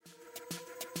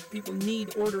People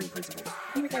need ordering principles.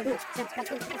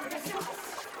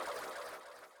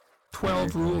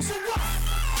 12 rules.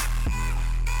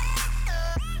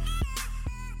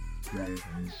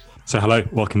 So hello,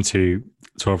 welcome to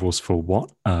 12 Rules for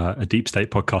What? A deep state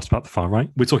podcast about the far right.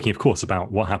 We're talking, of course,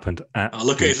 about what happened at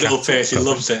look at his little face. He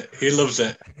loves it. He loves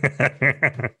it.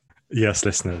 Yes,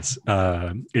 listeners.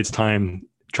 It's time.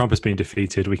 Trump has been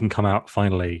defeated. We can come out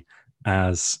finally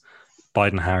as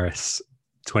Biden-Harris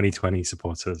 2020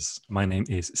 supporters. My name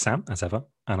is Sam, as ever,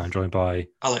 and I'm joined by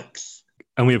Alex.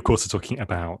 And we, of course, are talking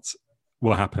about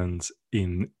what happened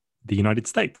in the United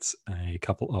States a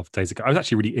couple of days ago. I was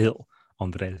actually really ill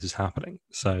on the day this is happening.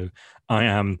 So I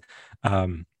am,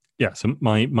 so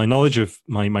my knowledge of,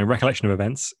 my recollection of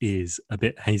events is a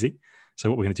bit hazy. So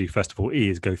what we're going to do, first of all,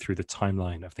 is go through the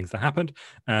timeline of things that happened,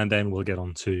 and then we'll get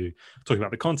on to talking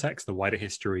about the context, the wider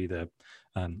history,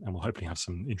 and we'll hopefully have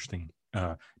some interesting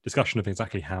discussion of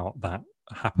exactly how that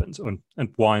happened and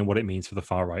why and what it means for the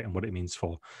far right and what it means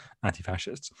for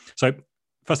anti-fascists. So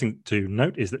first thing to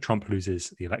note is that Trump loses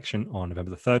the election on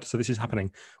November the 3rd. So this is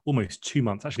happening almost 2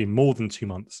 months, actually more than 2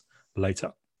 months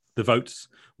later. The votes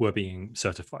were being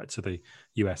certified. So the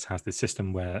US has this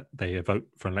system where they vote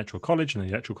for an electoral college, and the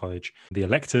electoral college, the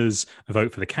electors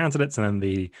vote for the candidates, and then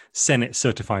the Senate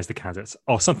certifies the candidates,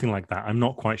 or something like that. I'm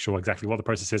not quite sure exactly what the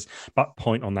process is, but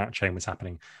point on that chain was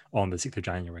happening on the 6th of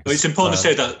January. But it's important to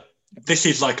say that this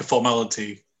is like a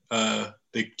formality.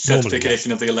 The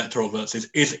certification of the electoral votes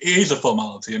is a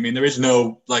formality. I mean, there is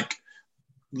no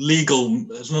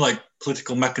there's no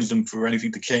political mechanism for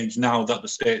anything to change now that the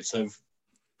states have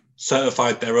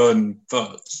certified their own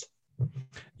votes.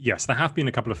 Yes, there have been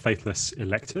a couple of faithless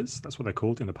electors. That's what they're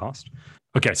called in the past.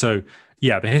 Okay, so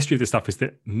yeah, the history of this stuff is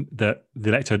that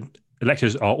the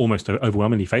electors are almost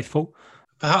overwhelmingly faithful.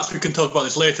 Perhaps we can talk about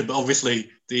this later, but obviously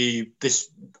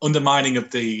this undermining of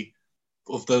the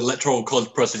electoral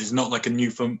college process is not like a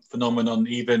new phenomenon,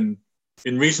 even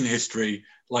in recent history.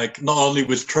 Like, not only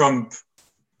was Trump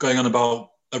going on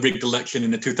about a rigged election in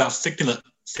the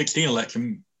 2016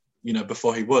 election,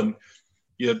 before he won,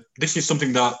 this is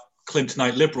something that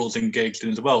Clintonite liberals engaged in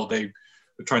as well. They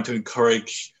were trying to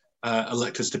encourage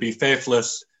electors to be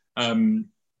faithless.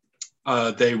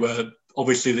 They were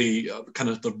obviously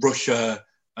the Russia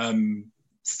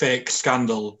fake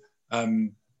scandal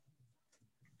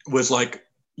was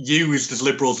used as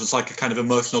liberals as a kind of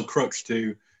emotional crutch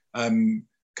to kind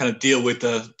of deal with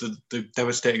the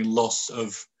devastating loss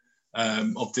of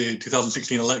the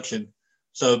 2016 election.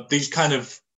 So these kind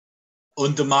of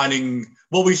undermining,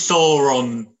 what we saw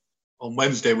on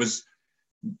Wednesday was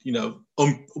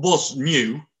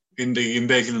new in the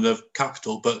invasion of the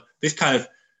Capitol, but this kind of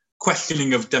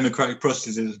questioning of democratic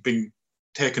processes has been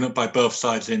taken up by both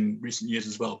sides in recent years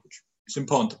as well, which is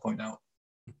important to point out.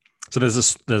 So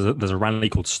there's a rally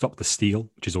called Stop the Steal,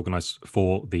 which is organised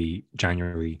for the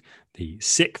January the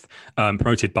 6th,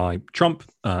 promoted by Trump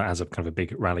as a kind of a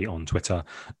big rally on Twitter.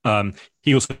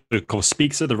 He also, of course,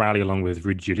 speaks at the rally along with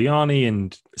Rudy Giuliani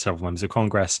and several members of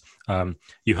Congress.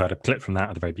 You heard a clip from that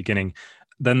at the very beginning.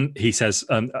 Then he says,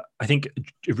 I think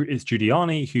it's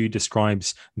Giuliani who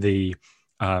describes the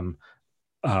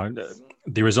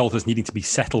result as needing to be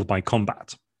settled by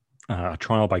combat. A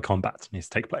trial by combat needs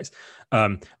to take place.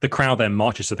 The crowd then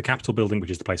marches to the Capitol building,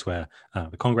 which is the place where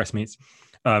the Congress meets.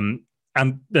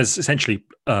 And there's essentially,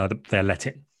 they're let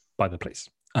in by the police.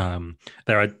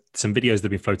 There are some videos that have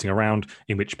been floating around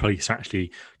in which police are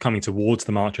actually coming towards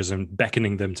the marchers and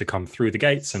beckoning them to come through the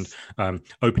gates and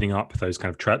opening up those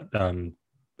kind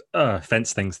of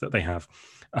fence things that they have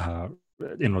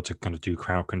in order to kind of do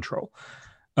crowd control.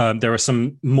 There are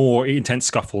some more intense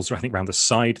scuffles, I think, around the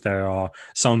side. There are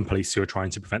some police who are trying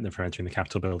to prevent them from entering the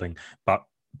Capitol building. But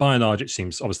by and large, it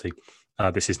seems, obviously,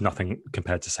 this is nothing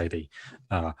compared to, say, the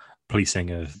policing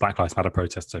of Black Lives Matter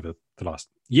protests over the last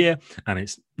year. And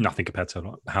it's nothing compared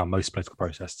to how most political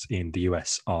protests in the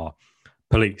US are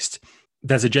policed.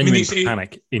 There's a genuine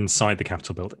panic inside the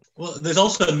Capitol building. Well, there's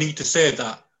also a need to say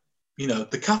that,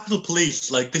 the Capitol Police,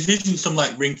 this isn't some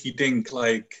rinky-dink,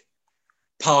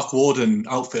 park warden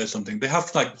outfit or something. They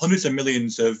have hundreds of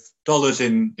millions of dollars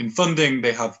in funding.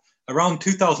 They have around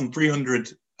 2,300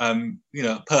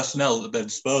 personnel at their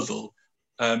disposal.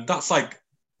 That's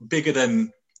bigger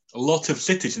than a lot of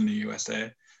cities in the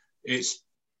USA. It's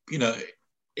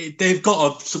they've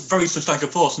got a very substantial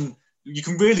force, and you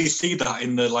can really see that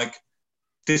in the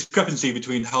discrepancy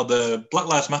between how the Black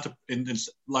Lives Matter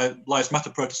Lives Matter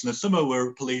protests in the summer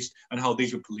were policed and how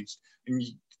these were policed. And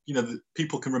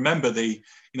people can remember the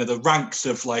ranks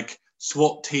of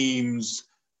SWAT teams,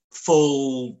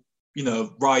 full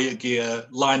riot gear,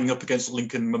 lining up against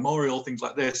Lincoln Memorial, things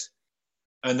like this,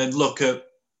 and then look at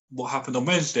what happened on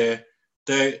Wednesday,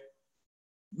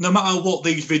 no matter what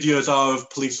these videos are of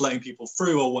police letting people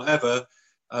through or whatever,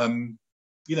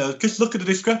 just look at the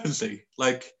discrepancy.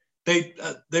 Like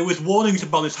there was warnings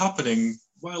about this happening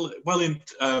well in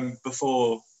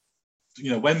before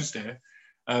Wednesday,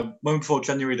 well before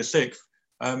January the 6th,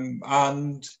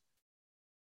 and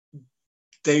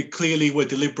they clearly were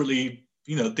deliberately.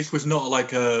 This was not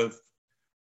like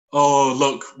oh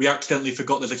look, we accidentally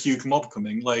forgot there's a huge mob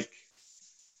coming. Like,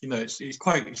 it's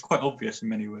quite obvious in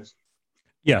many ways.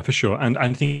 Yeah, for sure. And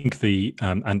I think there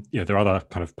are other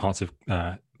kind of parts of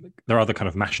there are other kind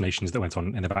of machinations that went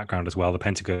on in the background as well. The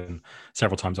Pentagon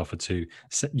several times offered to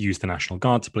use the National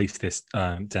Guard to police this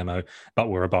demo, but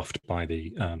were rebuffed by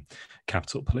the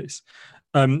Capitol Police.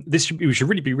 We should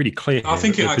really be really clear. I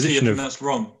think that's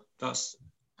wrong. Are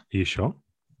you sure?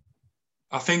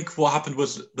 I think what happened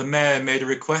was the mayor made a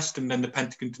request and then the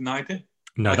Pentagon denied it.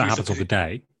 No, that happens on the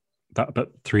day.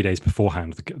 But 3 days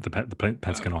beforehand, the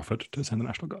Pentagon offered to send the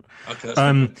National Guard.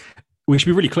 Okay, we should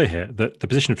be really clear here that the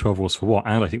position of 12 Rules for What,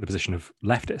 and I think the position of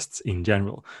leftists in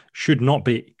general, should not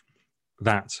be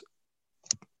that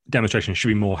demonstrations should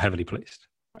be more heavily policed.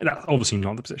 That's obviously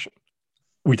not the position.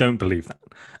 We don't believe that.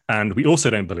 And we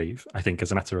also don't believe, I think,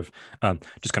 as a matter of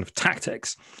just kind of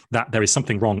tactics, that there is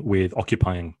something wrong with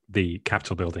occupying the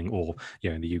Capitol building or,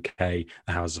 in the UK,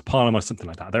 the Houses of Parliament or something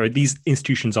like that. These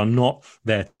institutions are not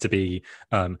there to be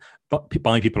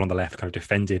by people on the left kind of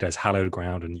defended as hallowed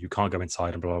ground and you can't go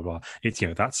inside and blah, blah, blah. It's,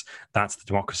 that's the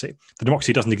democracy. The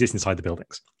democracy doesn't exist inside the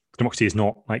buildings. Democracy is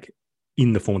not like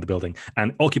in the form of the building.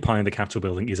 And occupying the Capitol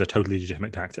building is a totally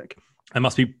legitimate tactic. It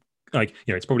must be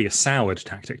it's probably a soured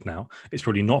tactic now. It's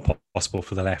probably not possible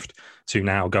for the left to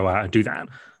now go out and do that,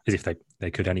 as if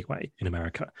they could anyway in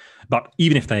America. But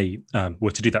even if they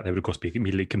were to do that, they would, of course, be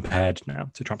immediately compared now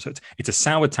to Trump. So it's a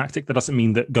soured tactic. That doesn't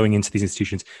mean that going into these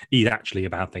institutions is actually a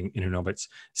bad thing in and of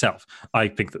itself. I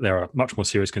think that there are much more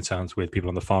serious concerns with people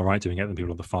on the far right doing it than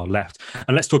people on the far left.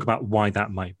 And let's talk about why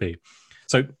that might be.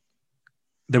 So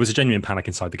there was a genuine panic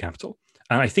inside the Capitol.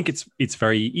 And I think it's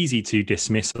very easy to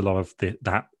dismiss a lot of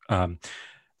that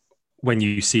when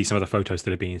you see some of the photos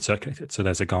that are being circulated. So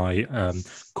there's a guy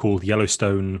called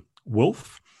Yellowstone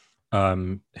Wolf,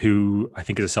 who I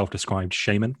think is a self-described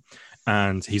shaman,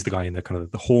 and he's the guy in the kind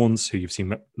of the horns who you've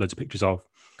seen loads of pictures of.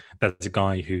 There's a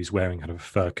guy who's wearing kind of a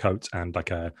fur coat and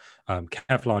like a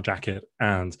Kevlar jacket,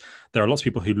 and there are lots of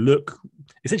people who look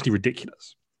essentially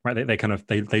ridiculous. Right,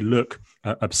 they look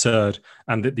absurd,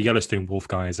 and the Yellowstone Wolf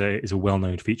guy is a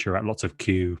well-known feature at lots of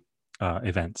QAnon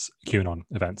events,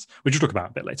 which we'll talk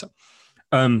about a bit later.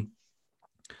 And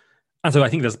so I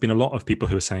think there's been a lot of people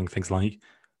who are saying things like,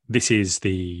 "This is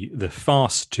the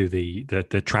farce to the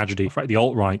tragedy." Right, the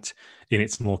alt-right in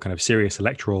its more kind of serious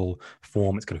electoral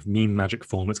form, its kind of meme magic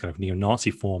form, its kind of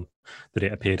neo-Nazi form that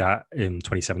it appeared at in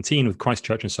 2017 with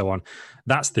Christchurch and so on.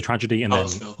 That's the tragedy, and then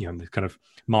the kind of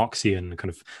Marxian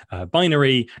kind of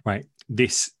binary. Right,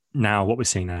 this now what we're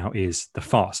seeing now is the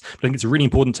farce. But I think it's really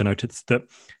important to notice that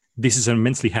this is an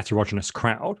immensely heterogeneous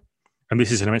crowd, and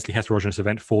this is an immensely heterogeneous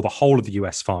event for the whole of the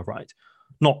US far right.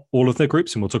 Not all of the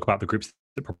groups, and we'll talk about the groups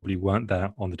that probably weren't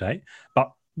there on the day,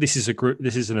 but this is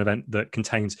an event that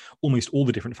contains almost all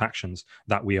the different factions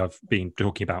that we have been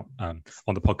talking about on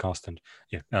the podcast and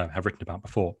have written about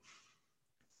before.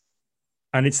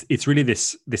 And it's really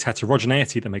this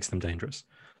heterogeneity that makes them dangerous.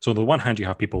 So on the one hand, you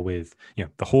have people with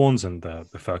the horns and the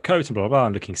fur coat and blah, blah, blah,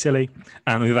 and looking silly.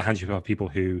 And on the other hand, you have people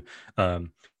who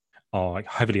are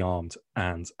heavily armed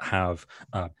and have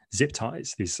zip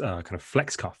ties, these kind of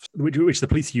flex cuffs, which the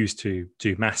police used to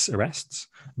do mass arrests,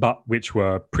 but which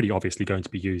were pretty obviously going to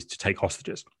be used to take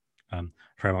hostages from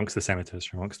amongst the senators,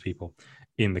 from amongst people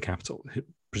in the Capitol,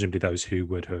 presumably those who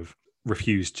would have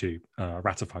refused to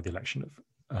ratify the election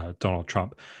of Donald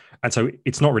Trump. And so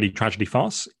it's not really tragedy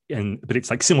farce, but it's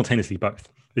like simultaneously both.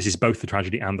 This is both the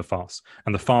tragedy and the farce.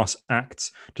 And the farce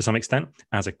acts to some extent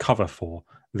as a cover for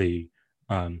the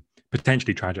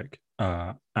potentially tragic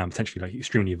and potentially like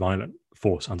extremely violent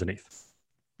force underneath.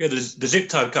 Yeah, the zip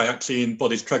tie guy actually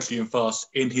embodies tragedy and farce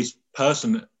in his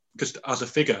person, just as a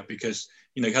figure, because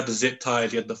he had the zip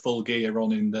ties, he had the full gear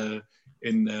on in the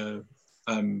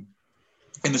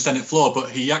Senate floor, but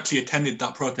he actually attended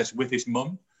that protest with his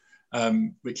mum,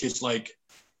 which is like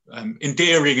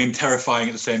endearing and terrifying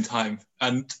at the same time,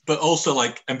 but also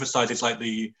like emphasizes like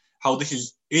how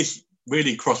this is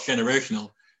really cross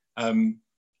generational.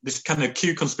 This kind of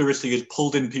Q conspiracy has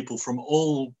pulled in people from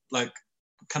all like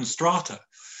kind of strata.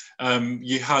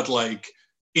 You had like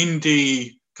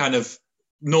indie kind of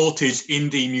noughties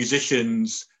indie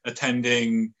musicians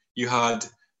attending. You had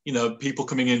people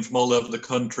coming in from all over the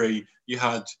country. You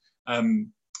had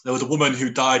there was a woman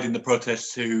who died in the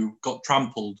protests who got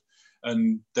trampled,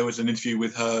 and there was an interview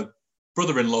with her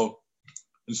brother-in-law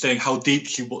and saying how deep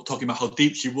she was, talking about how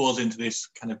deep she was into this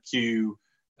kind of Q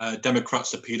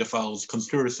Democrats are pedophiles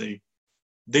conspiracy.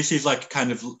 This is like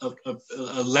kind of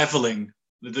a leveling.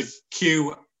 The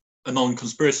Q Anon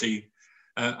conspiracy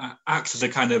acts as a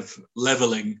kind of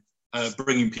leveling,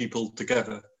 bringing people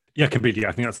together. Yeah, completely.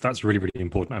 I think that's really, really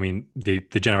important. I mean, the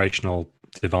generational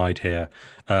divide here.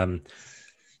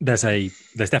 There's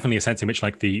definitely a sense in which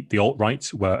like the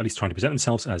alt-right were at least trying to present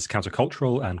themselves as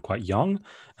countercultural and quite young,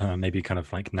 maybe kind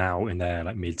of like now in their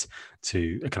like mid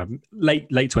to kind of late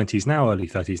 20s now, early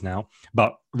 30s now,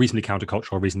 but reasonably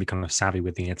countercultural, reasonably kind of savvy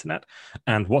with the internet.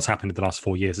 And what's happened in the last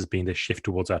 4 years has been this shift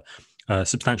towards a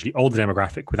substantially older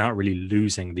demographic without really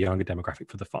losing the younger demographic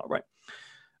for the far right.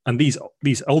 And these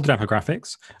older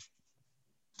demographics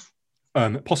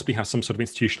possibly have some sort of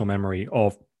institutional memory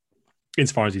of,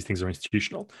 insofar as these things are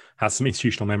institutional, has some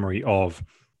institutional memory of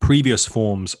previous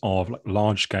forms of like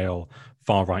large-scale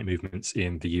far-right movements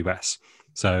in the US.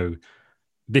 So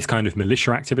this kind of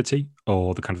militia activity,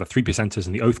 or the kind of the Three Percenters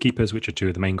and the Oath Keepers, which are two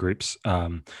of the main groups,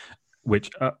 which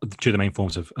two of the main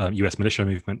forms of US militia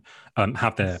movement,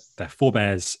 have their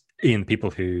forebears in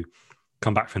people who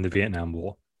come back from the Vietnam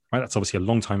War. Right, that's obviously a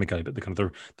long time ago, but the kind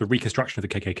of the reconstruction of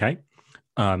the KKK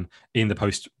in the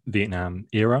post-Vietnam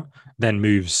era then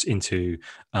moves into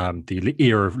the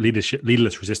era of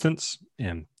leaderless resistance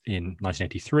in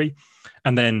 1983,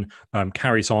 and then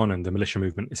carries on, and the militia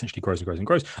movement essentially grows and grows and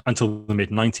grows until the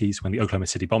mid-90s, when the Oklahoma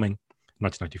City bombing,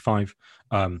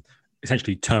 1995,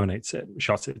 essentially terminates it,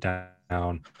 shuts it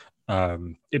down.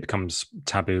 It becomes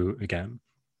taboo again.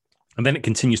 And then it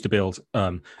continues to build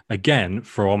again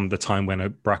from the time when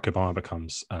Barack Obama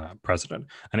becomes president,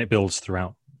 and it builds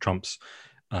throughout Trump's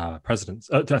throughout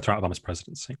Obama's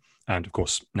presidency, and of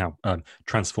course now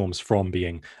transforms from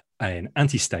being an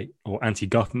anti-state or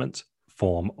anti-government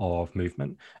form of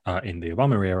movement in the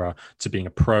Obama era to being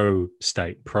a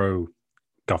pro-state,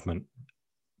 pro-government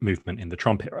movement in the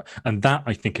Trump era. And that,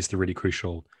 I think, is the really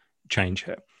crucial change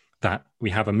here, that we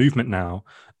have a movement now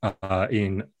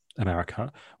in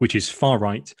America which is far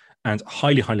right and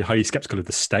highly, highly, highly skeptical of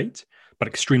the state, but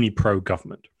extremely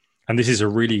pro-government. And this is a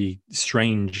really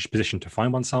strange position to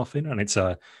find oneself in. And I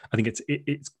think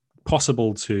it's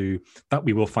possible that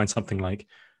we will find something like,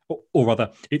 or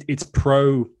rather, it's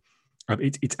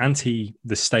anti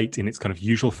the state in its kind of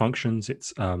usual functions,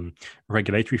 its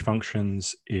regulatory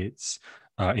functions, its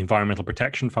environmental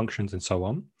protection functions, and so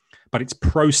on. But it's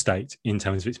pro-state in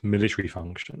terms of its military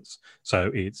functions. So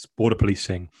it's border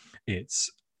policing,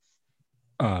 it's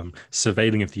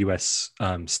surveilling of the US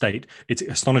state. It's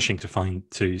astonishing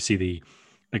to see the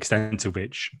extent to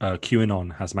which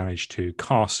QAnon has managed to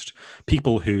cast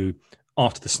people who,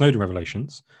 after the Snowden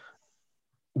revelations,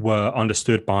 were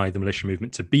understood by the militia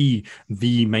movement to be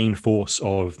the main force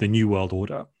of the New World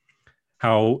Order.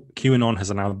 How QAnon has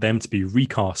allowed them to be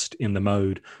recast in the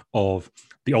mode of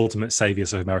the ultimate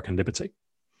saviors of American liberty.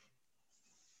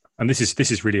 And this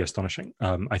is really astonishing.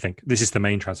 I think this is the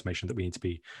main transformation that we need to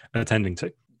be attending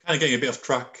to. Kind of getting a bit off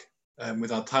track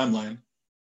with our timeline.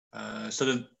 So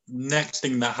the next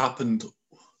thing that happened,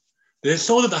 the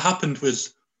disorder that happened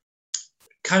was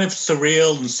kind of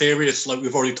surreal and serious. Like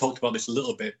we've already talked about this a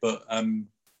little bit, but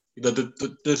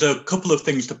there's a couple of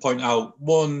things to point out.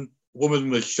 One,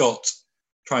 woman was shot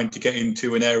trying to get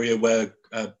into an area where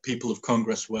people of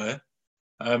Congress were.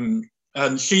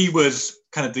 And she was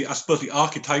kind of I suppose, the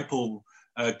archetypal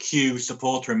Q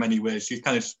supporter in many ways. She's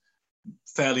kind of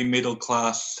fairly middle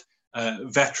class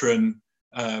veteran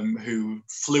who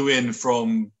flew in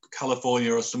from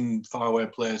California or some faraway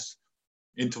place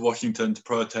into Washington to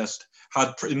protest.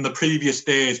 Had in the previous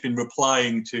days been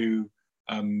replying to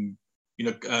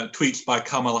tweets by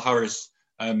Kamala Harris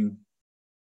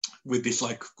with this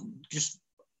like just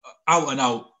out and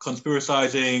out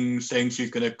conspiracizing, saying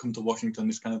she's going to come to Washington,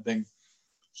 this kind of thing.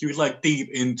 She was like deep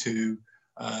into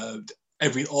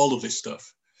all of this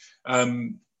stuff.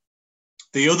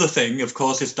 The other thing, of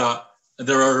course, is that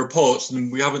there are reports,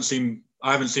 and I haven't seen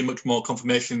much more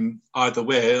confirmation either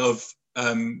way, of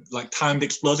like timed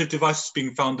explosive devices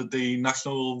being found at the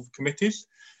national committees,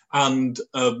 and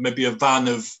maybe a van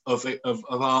of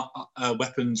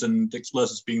weapons and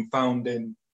explosives being found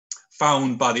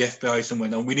by the FBI somewhere.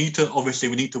 Now we need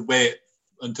to wait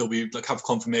until we like have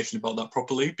confirmation about that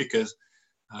properly, because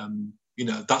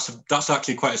that's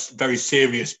actually quite a very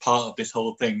serious part of this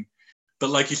whole thing. But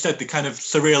like you said, the kind of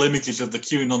surreal images of the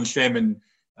QAnon shaman,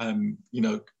 on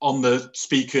the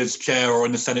speaker's chair or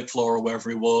on the Senate floor or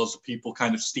wherever it was, people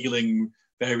kind of stealing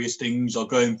various things or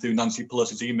going through Nancy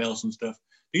Pelosi's emails and stuff.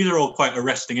 These are all quite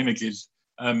arresting images.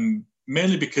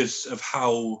 mainly because of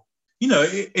how, in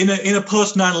a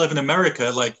post 9/11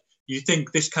 America, like, you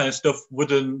think this kind of stuff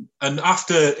wouldn't, and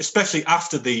especially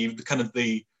after the kind of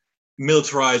the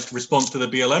militarized response to the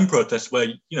BLM protests, where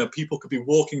people could be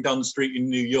walking down the street in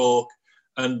New York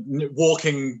and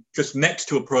walking just next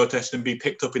to a protest and be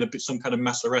picked up in some kind of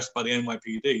mass arrest by the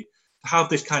NYPD. To have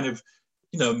this kind of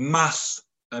mass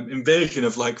invasion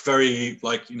of very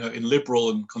in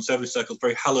liberal and conservative circles,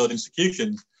 very hallowed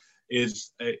institutions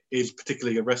is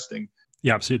particularly arresting.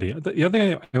 Yeah, absolutely. The other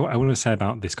thing I want to say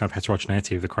about this kind of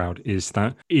heterogeneity of the crowd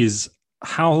is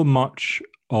how much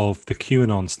of the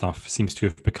QAnon stuff seems to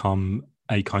have become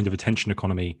a kind of attention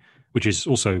economy, which is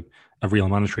also a real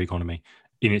monetary economy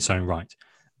in its own right.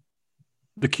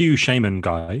 The Q shaman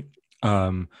guy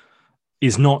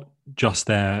is not just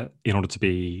there in order to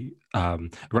be a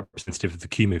representative of the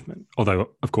Q movement,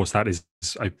 although, of course, that is,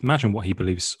 I imagine, what he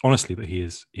believes honestly that he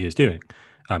is doing.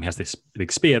 He has this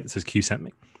big spear that says Q sent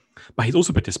me. But he's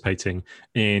also participating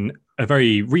in a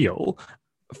very real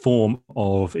form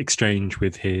of exchange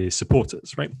with his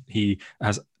supporters, right? He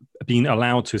has been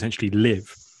allowed to essentially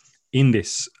live in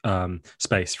this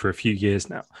space for a few years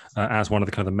now as one of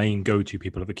the kind of the main go-to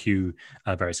people of the Q,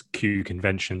 various Q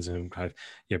conventions, and kind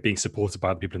of being supported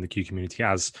by the people in the Q community,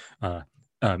 as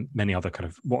many other kind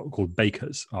of what are called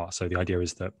bakers are. So the idea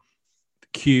is that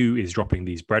Q is dropping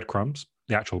these breadcrumbs.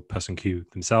 The actual person Q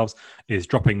themselves is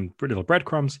dropping little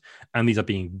breadcrumbs, and these are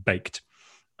being baked,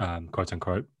 quote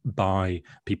unquote, by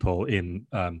people in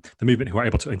the movement who are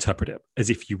able to interpret it as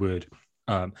if you would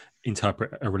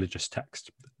interpret a religious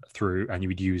text through, and you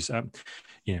would use a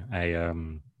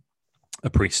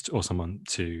priest or someone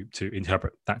to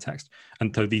interpret that text.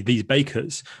 And so these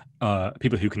bakers,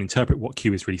 people who can interpret what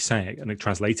Q is really saying and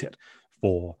translate it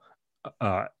for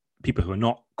people who are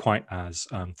not quite as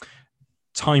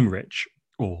time rich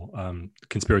or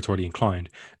conspiratorially inclined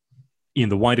in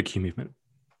the wider Q movement.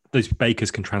 Those bakers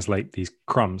can translate these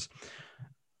crumbs.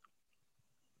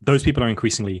 Those people are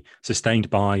increasingly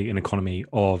sustained by an economy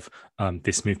of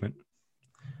this movement.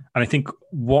 And I think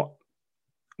what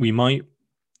we might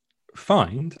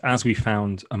find, as we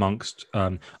found amongst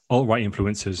alt-right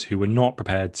influencers who were not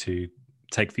prepared to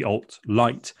take the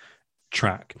alt-light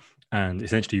track and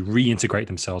essentially reintegrate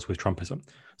themselves with Trumpism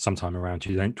sometime around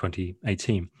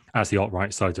 2018, as the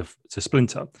alt-right started to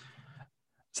splinter.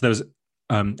 So there was,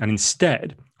 and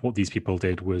instead, what these people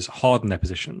did was harden their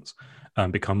positions,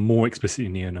 become more explicitly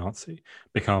neo-Nazi,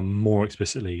 become more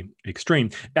explicitly extreme,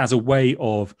 as a way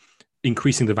of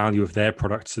increasing the value of their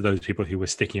products to those people who were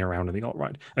sticking around in the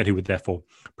alt-right, and who would therefore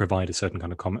provide a certain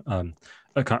kind of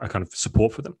a kind of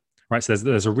support for them. Right. So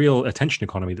there's a real attention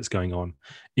economy that's going on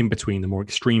in between the more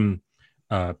extreme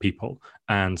people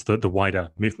and the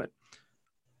wider movement.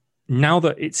 Now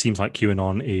that it seems like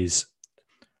QAnon is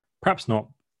perhaps not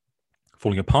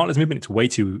falling apart as a movement, it's way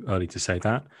too early to say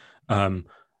that,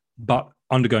 but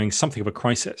undergoing something of a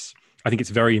crisis, I think it's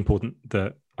very important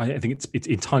that I think it's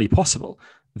entirely possible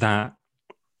that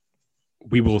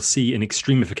we will see an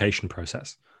extremification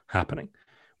process happening,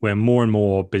 where more and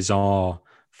more bizarre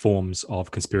forms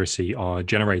of conspiracy are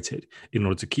generated in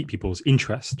order to keep people's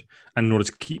interest and in order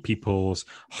to keep people's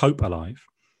hope alive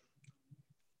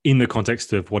in the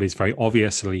context of what is very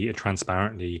obviously and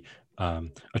transparently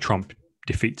a Trump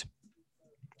defeat,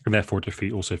 and therefore a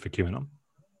defeat also for QAnon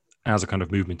as a kind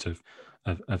of movement of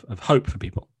hope for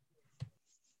people.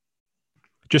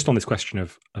 Just on this question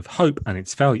of hope and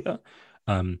its failure,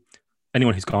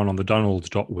 anyone who's gone on the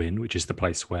Donald.win, which is the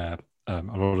place where a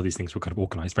lot of these things were kind of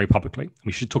organized very publicly.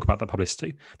 We should talk about that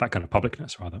publicity, that kind of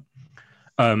publicness, rather.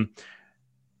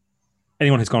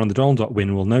 Anyone who's gone on the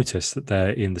Donald.win will notice that there,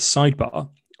 in the sidebar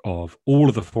of all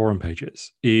of the forum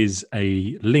pages, is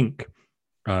a link,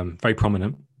 very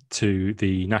prominent, to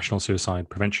the National Suicide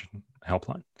Prevention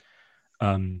Helpline,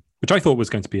 which I thought was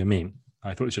going to be a meme.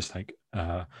 I thought it was just like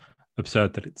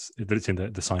absurd that it's in the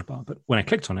sidebar. But when I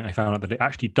clicked on it, I found out that it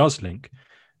actually does link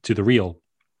to the real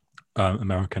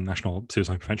American National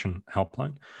Suicide Prevention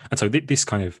Helpline. And so this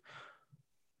kind of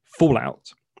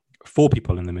fallout for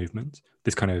people in the movement,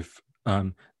 this kind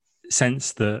of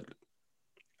sense that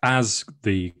as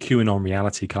the QAnon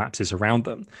reality collapses around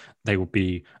them, they will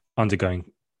be undergoing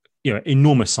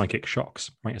enormous psychic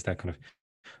shocks, right, as they're kind of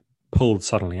pulled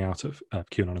suddenly out of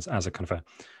QAnon as a kind of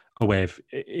a way of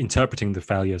interpreting the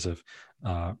failures of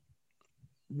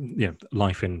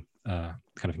life in kind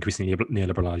of increasingly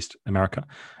neoliberalized America.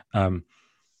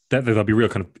 There'll be real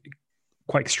kind of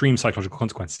quite extreme psychological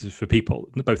consequences for people,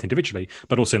 both individually,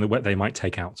 but also in the way they might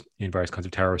take out in various kinds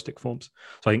of terroristic forms.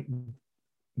 So I think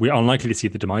we're unlikely to see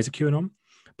the demise of QAnon,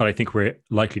 but I think we're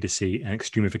likely to see an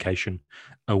extremification,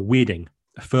 a weirding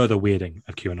further weirding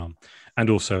of QAnon, and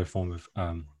also a form of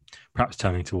perhaps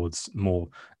turning towards more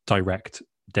direct,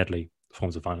 deadly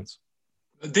forms of violence.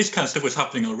 This kind of stuff was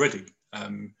happening already.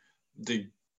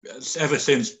 Ever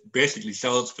since basically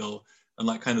Charlottesville and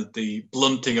like kind of the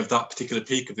blunting of that particular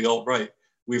peak of the alt-right,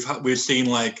 we've seen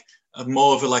like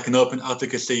more of like an open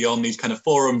advocacy on these kind of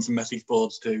forums and message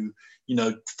boards to, you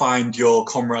know, find your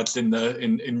comrades in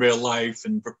real life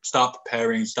and start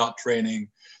preparing, start training.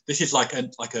 This is like a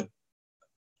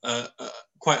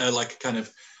quite a like kind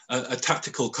of a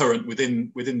tactical current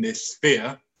within this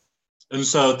sphere, and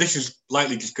so this is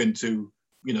likely just going to,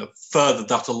 you know, further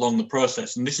that along the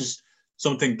process. And this is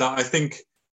something that I think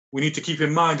we need to keep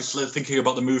in mind as thinking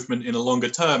about the movement in a longer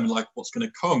term, like what's going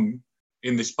to come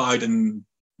in this Biden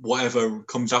whatever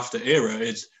comes after era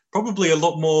is probably a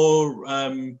lot more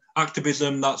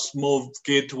activism that's more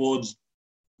geared towards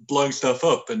blowing stuff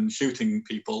up and shooting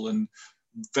people and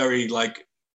very like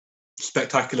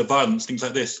spectacular violence, things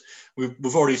like this.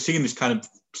 We've already seen this kind of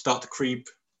start to creep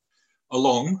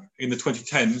along in the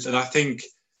 2010s, and I think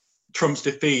Trump's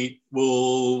defeat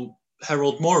will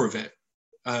herald more of it.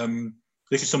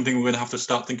 This is something we're going to have to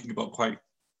start thinking about quite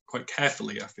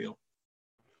carefully, I feel.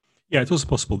 Yeah, it's also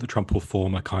possible that Trump will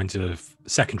form a kind of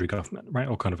secondary government, right?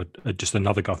 Or kind of just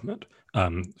another government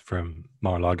from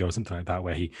Mar-a-Lago or something like that,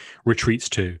 where he retreats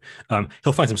to.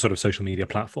 He'll find some sort of social media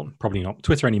platform, probably not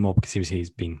Twitter anymore because he's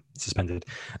been suspended,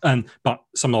 but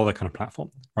some other kind of platform,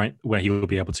 right? Where he will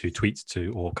be able to tweet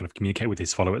to or kind of communicate with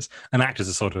his followers and act as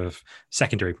a sort of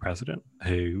secondary president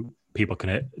who people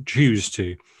can choose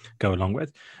to go along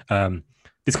with.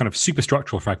 This kind of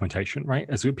superstructural fragmentation, right?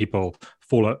 As people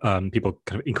people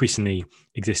kind of increasingly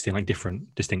exist in like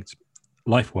different, distinct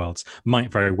life worlds,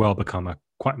 might very well become a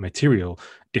quite material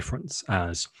difference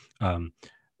as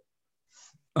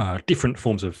different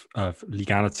forms of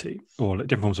legality or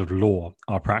different forms of law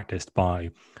are practiced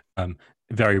by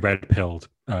very red-pilled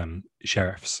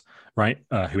sheriffs, right?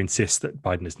 Who insist that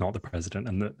Biden is not the president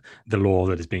and that the law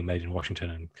that is being made in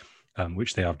Washington and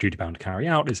which they are duty bound to carry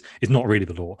out is not really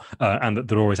the law, and that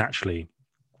the law is actually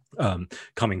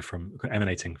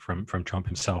emanating from Trump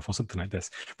himself or something like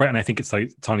this, right? And I think it's like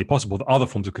entirely possible that other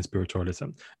forms of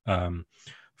conspiratorialism,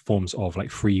 forms of like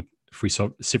free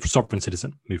sovereign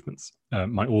citizen movements,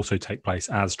 might also take place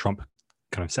as Trump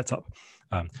kind of sets up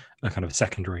a kind of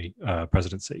secondary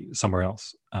presidency somewhere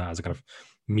else as a kind of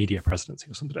media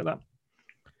presidency or something like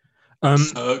that.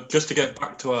 So just to get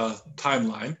back to our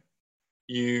timeline,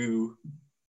 you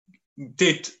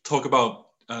did talk about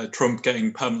Trump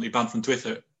getting permanently banned from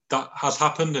Twitter. That has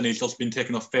happened, and he's also been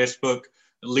taken off Facebook,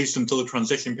 at least until the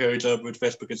transition period's over with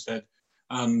Facebook instead.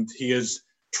 And he has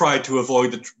tried to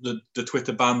avoid the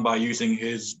Twitter ban by using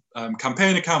his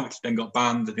campaign account, which then got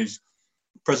banned, and his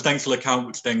presidential account,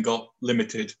 which then got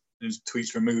limited, and his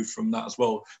tweets removed from that as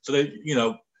well. So they, you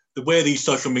know, the way these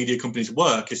social media companies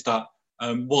work is that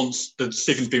once the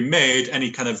decision's been made, any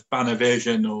kind of ban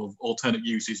evasion or alternate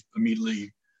use is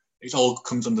immediately, it all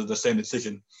comes under the same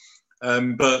decision.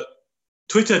 But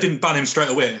Twitter didn't ban him straight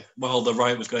away while the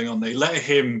riot was going on. They let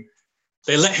him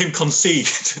concede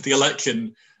to the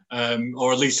election,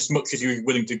 or at least as much as he was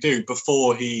willing to do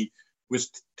before he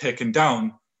was taken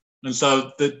down. And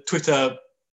so the Twitter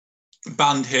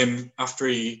banned him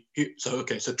after so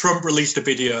Trump released a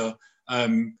video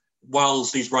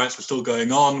whilst these riots were still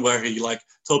going on, where he like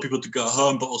told people to go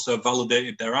home, but also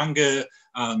validated their anger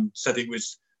and said it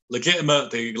was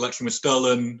legitimate, the election was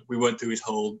stolen, we went through his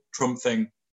whole Trump thing.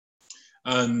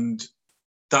 And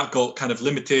that got kind of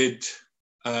limited.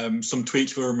 Some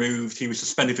tweets were removed. He was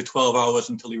suspended for 12 hours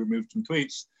until he removed some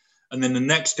tweets. And then the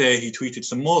next day he tweeted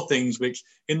some more things, which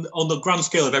on the grand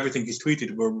scale of everything he's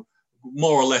tweeted were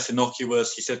more or less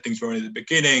innocuous. He said things were only the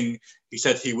beginning. He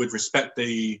said he would respect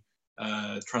the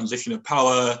transition of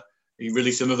power. He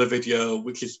released another video,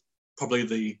 which is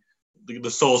probably the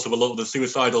source of a lot of the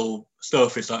suicidal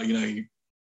stuff, is that, you know, he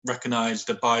recognized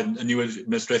that a new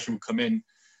administration would come in.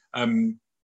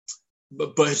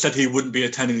 But he said he wouldn't be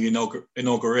attending the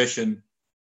inauguration.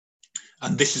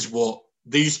 And this is what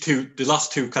the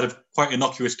last two kind of quite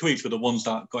innocuous tweets were the ones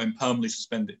that got him permanently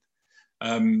suspended,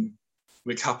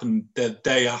 which happened the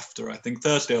day after, I think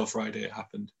Thursday or Friday it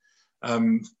happened.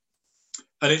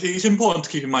 And it's important to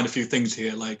keep in mind a few things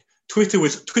here. Like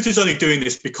Twitter's only doing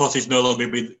this because he's no longer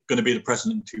going to be the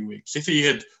president in 2 weeks. If he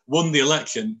had won the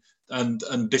election and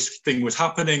this thing was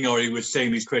happening, or he was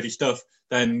saying these crazy stuff,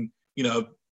 then, you know,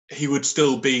 he would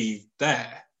still be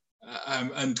there.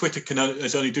 And Twitter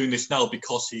is only doing this now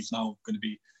because he's now going to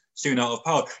be soon out of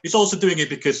power. It's also doing it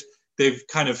because they've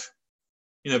kind of,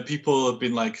 you know, people have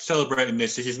been like celebrating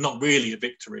this. This is not really a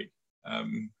victory.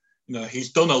 You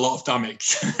he's done a lot of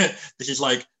damage. This is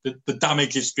like the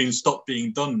damage has been stopped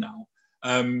being done now.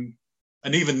 And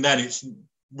even then, it's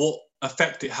what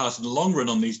effect it has in the long run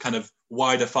on these kind of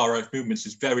wider far-right movements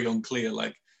is very unclear.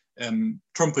 Like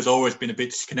Trump has always been a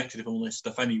bit disconnected from all this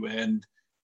stuff anyway, and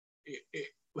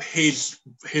his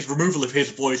removal of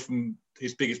his voice from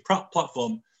his biggest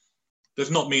platform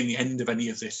does not mean the end of any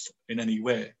of this in any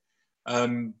way.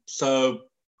 So,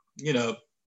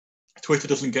 Twitter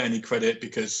doesn't get any credit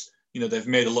because they've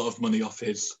made a lot of money off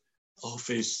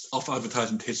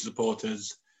advertising to his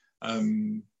supporters.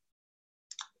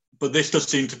 But this does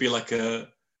seem to be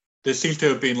there seems to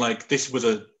have been this was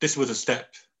a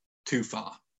step too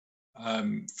far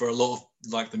for a lot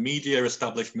of the media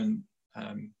establishment,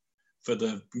 for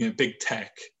the big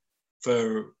tech,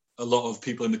 for a lot of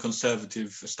people in the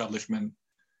conservative establishment.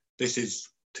 This is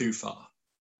too far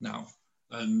now,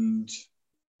 and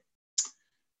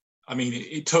I mean,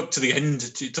 it took to the end.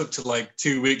 It took to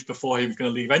 2 weeks before he was going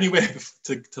to leave anyway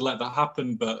to let that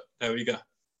happen. But there we go.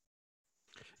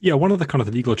 Yeah, one of the kind of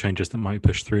the legal changes that might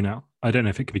push through now. I don't know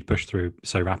if it can be pushed through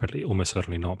so rapidly. Almost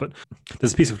certainly not. But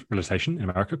there's a piece of legislation in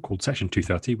America called Section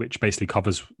 230, which basically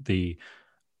covers the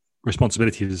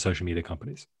responsibility of the social media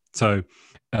companies. So,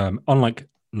 unlike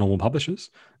normal publishers,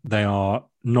 they are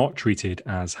not treated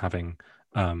as having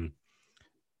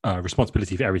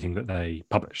responsibility for everything that they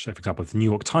publish. So, for example, if the New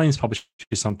York Times publishes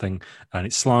something and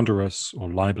it's slanderous or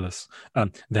libelous,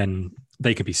 then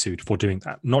they could be sued for doing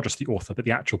that. Not just the author, but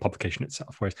the actual publication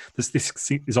itself. Whereas this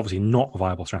is obviously not a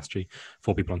viable strategy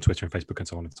for people on Twitter and Facebook and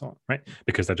so on, right?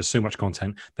 Because there's just so much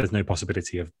content, there's no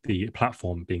possibility of the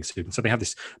platform being sued. And so they have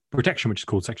this protection, which is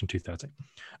called Section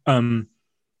 230.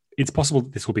 It's possible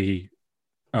that this will be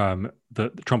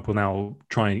that Trump will now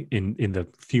try in the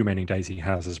few remaining days he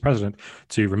has as president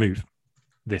to remove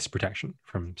this protection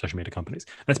from social media companies.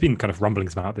 There's been kind of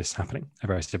rumblings about this happening at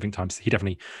various different times. He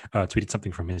definitely tweeted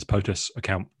something from his POTUS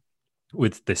account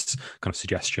with this kind of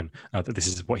suggestion that this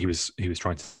is what he was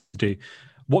trying to do.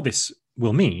 What this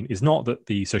will mean is not that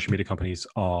the social media companies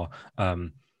are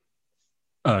kind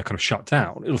of shut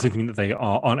down. It'll simply mean that they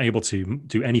are unable to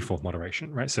do any form of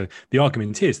moderation, right? So the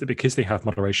argument is that because they have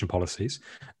moderation policies,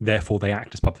 therefore they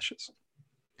act as publishers.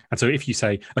 And so if you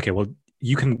say, okay, well,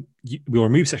 we'll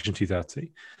remove Section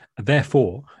 230,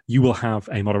 therefore you will have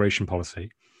a moderation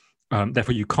policy.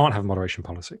 Therefore you can't have a moderation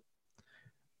policy.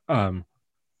 And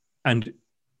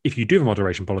if you do have a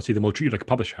moderation policy, then we'll treat you like a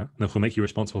publisher, and then we'll make you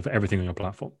responsible for everything on your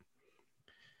platform.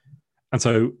 And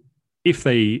so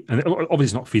and obviously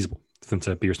it's not feasible for them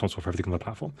to be responsible for everything on the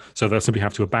platform. So they'll simply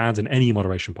have to abandon any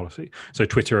moderation policy. So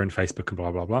Twitter and Facebook and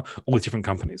blah, blah, blah, all these different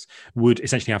companies would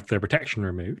essentially have their protection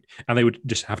removed, and they would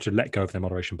just have to let go of their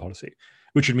moderation policy,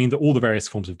 which would mean that all the various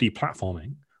forms of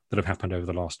deplatforming that have happened over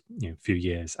the last few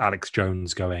years, Alex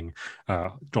Jones going,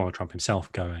 Donald Trump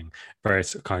himself going,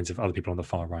 various kinds of other people on the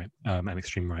far right and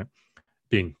extreme right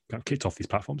being kicked off these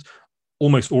platforms,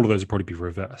 almost all of those would probably be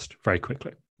reversed very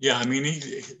quickly. Yeah, I mean,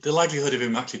 the likelihood of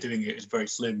him actually doing it is very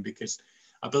slim, because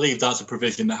I believe that's a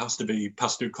provision that has to be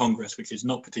passed through Congress, which is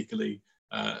not particularly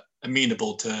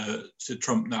amenable to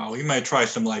Trump now. He may try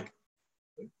some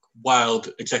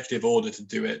wild executive order to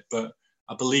do it, but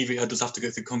I believe it does have to go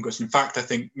through Congress. In fact, I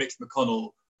think Mitch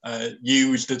McConnell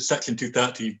used the Section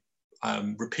 230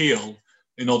 repeal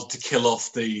in order to kill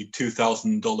off the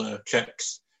 $2,000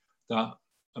 checks that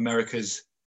America's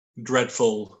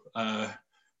dreadful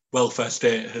welfare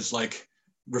state has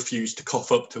refused to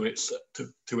cough up to its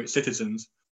citizens.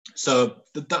 So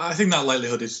I think that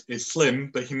likelihood is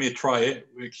slim, but he may try it.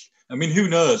 Which, I mean, who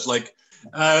knows?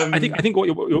 I think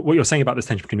what you're saying about this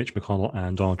tension between Mitch McConnell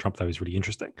and Donald Trump, though, is really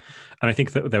interesting. And I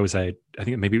think that there was I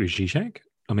think maybe it was Zizek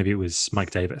or maybe it was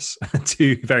Mike Davis,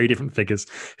 two very different figures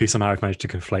who somehow I've managed to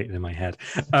conflate in my head.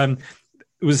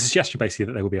 It was a suggestion basically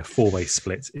that there will be a four-way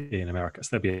split in America.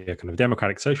 So there'll be a kind of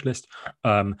Democratic Socialist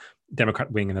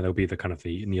Democrat wing, and then there'll be the kind of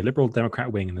the neoliberal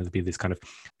Democrat wing, and there'll be this kind of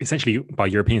essentially by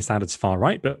European standards far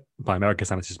right, but by American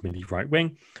standards just maybe right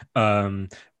wing.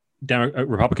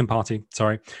 Republican Party,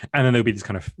 sorry, and then there'll be this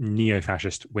kind of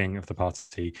neo-fascist wing of the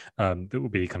party that will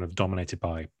be kind of dominated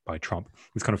by Trump.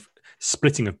 This kind of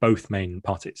splitting of both main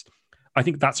parties. I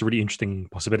think that's a really interesting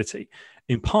possibility,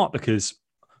 in part because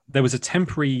there was a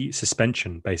temporary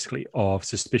suspension, basically, of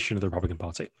suspicion of the Republican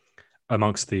Party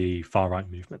amongst the far-right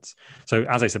movements. So,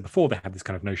 as I said before, they had this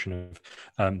kind of notion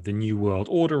of the New World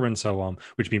Order and so on,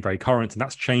 which has been very current, and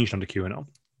that's changed under QAnon.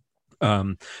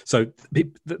 So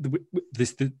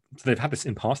they've had this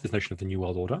in past, this notion of the New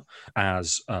World Order,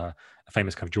 as a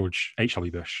famous kind of George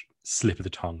H.W. Bush slip of the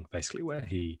tongue, basically, where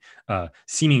he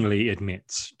seemingly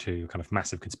admits to kind of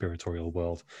massive conspiratorial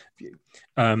world view.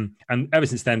 And ever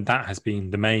since then, that has been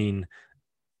the main.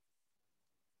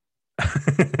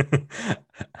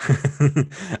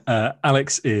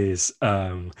 Alex is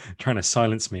trying to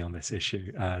silence me on this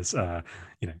issue, as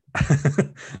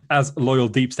as loyal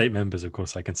deep state members. Of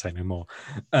course, I can say no more.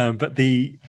 But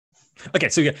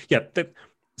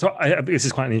so this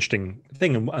is quite an interesting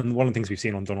thing, and one of the things we've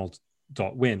seen on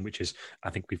Donald.win, which is, I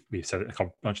think we've said it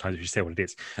a bunch of times, we should say what it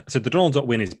is. So the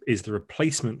Donald.win is the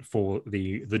replacement for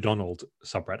the Donald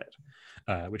subreddit,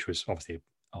 which was obviously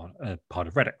a part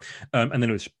of Reddit, and then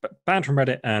it was banned from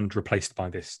Reddit and replaced by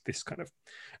this kind of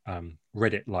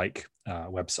Reddit-like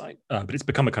website. But it's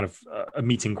become a kind of a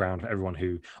meeting ground for everyone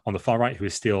who, on the far right, who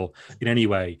is still in any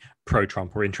way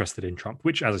pro-Trump or interested in Trump,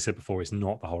 which, as I said before, is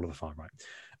not the whole of the far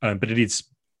right, but it is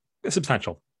a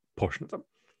substantial portion of them,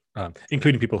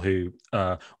 including people who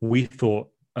we thought,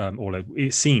 or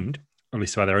it seemed, at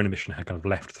least by their own admission, had kind of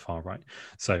left the far right.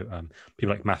 So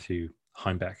people like Matthew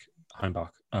Heimbach,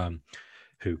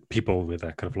 who people with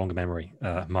a kind of longer memory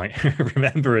might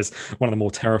remember as one of the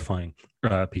more terrifying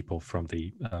people from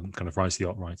the kind of rise of the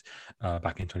alt-right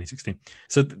back in 2016.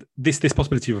 So this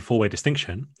possibility of a four-way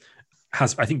distinction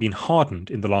has, I think, been hardened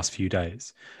in the last few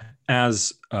days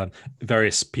as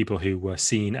various people who were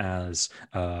seen as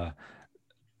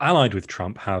allied with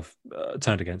Trump have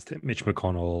turned against it. Mitch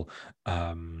McConnell,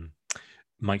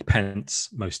 Mike Pence,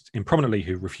 most improminently,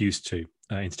 who refused to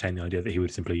entertain the idea that he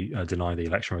would simply deny the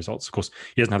election results. Of course,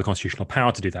 he doesn't have the constitutional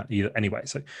power to do that either anyway,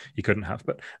 so he couldn't have.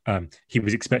 But he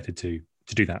was expected to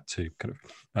do that, to kind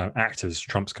of act as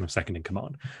Trump's kind of second in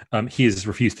command. He has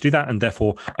refused to do that, and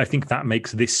therefore I think that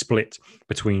makes this split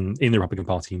in the Republican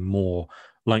Party more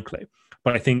likely.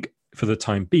 But I think for the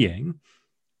time being,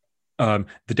 the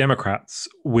Democrats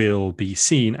will be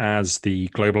seen as the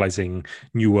globalizing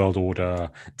New World Order,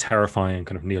 terrifying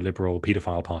kind of neoliberal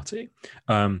pedophile party,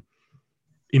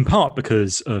 in part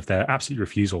because of their absolute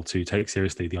refusal to take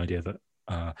seriously the idea that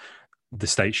the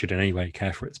state should in any way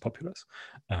care for its populace,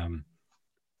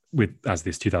 as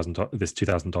this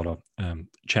 $2,000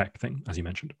 check thing, as you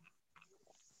mentioned.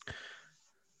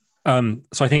 So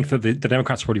I think that the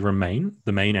Democrats probably remain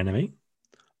the main enemy.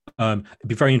 It'd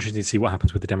be very interesting to see what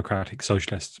happens with the Democratic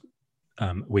Socialist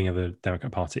wing of the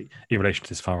Democrat Party in relation to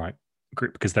this far-right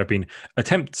group, because there have been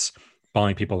attempts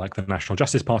by people like the National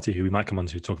Justice Party, who we might come on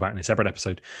to talk about in a separate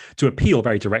episode, to appeal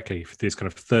very directly for this kind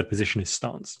of third positionist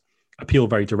stance, appeal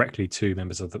very directly to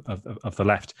members of the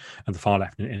left and the far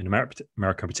left in America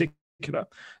in particular,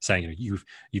 saying, you've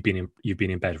been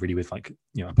in bed really with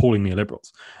appalling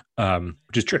neoliberals,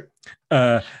 which is true.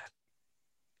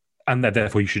 And that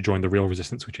therefore you should join the real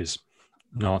resistance, which is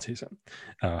Nazism,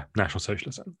 National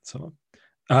Socialism, so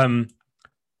on.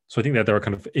 So I think that there are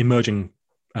kind of emerging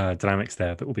dynamics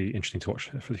there that will be interesting to watch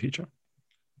for the future.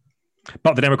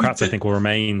 But the Democrats, I think, will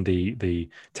remain the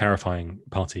terrifying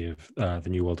party of the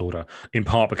New World Order, in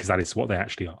part because that is what they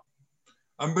actually are.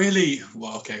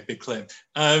 Big claim.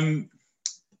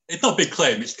 It's not a big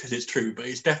claim, it's because it's true, but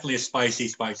it's definitely a spicy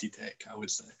take, I would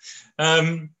say.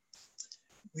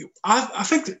 I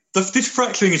think this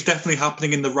fracturing is definitely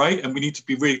happening in the right, and we need to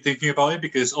be really thinking about it,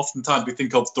 because oftentimes we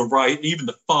think of the right, even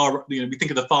the far, we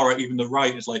think of the far right, even the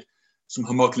right, as like some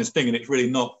homogenous thing, and it's really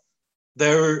not.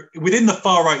 Within the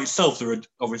far right itself, there are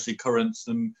obviously currents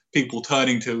and people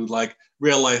turning to like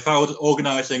real life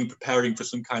organizing, preparing for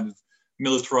some kind of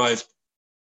militarized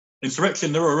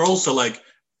insurrection. There are also like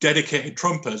dedicated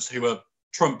Trumpers who are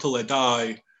Trump till they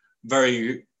die,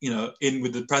 very in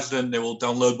with the president. They will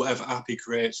download whatever app he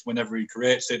creates whenever he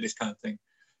creates it, this kind of thing.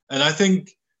 And I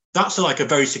think that's like a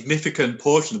very significant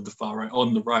portion of the far right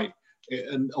on the right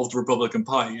and of the Republican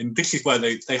Party. And this is where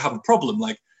they have a problem.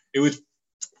 Like, it was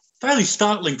fairly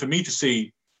startling for me to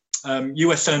see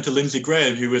US Senator Lindsey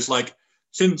Graham, who was like,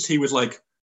 since he was like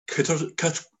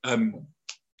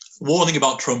warning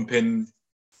about Trump in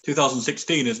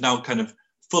 2016, is now kind of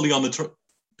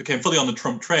became fully on the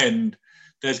Trump train.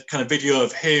 There's kind of video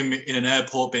of him in an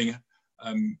airport being,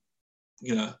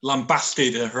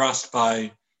 lambasted and harassed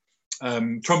by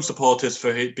Trump supporters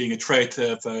for being a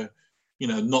traitor, for,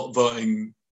 not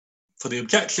voting for the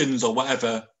objections or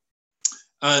whatever.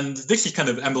 And this is kind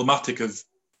of emblematic of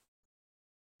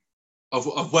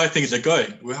where things are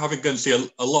going. We're going to see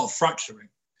a lot of fracturing,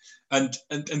 and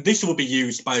this will be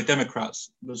used by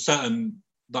Democrats, the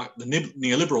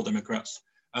neoliberal Democrats,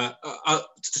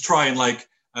 to try and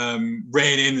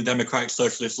rein in the Democratic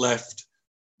Socialist left,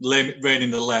 rein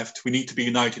in the left. We need to be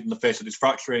united in the face of this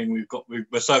fracturing.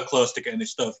 We're so close to getting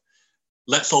this stuff.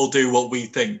 Let's all do what we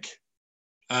think.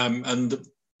 And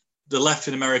the left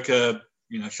in America,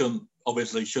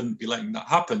 shouldn't be letting that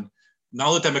happen.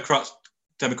 Now the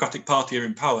Democratic Party are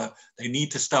in power, they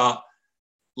need to start,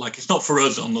 like, it's not for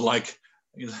us on the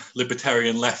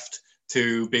libertarian left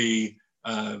to be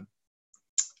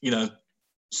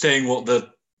saying what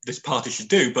this party should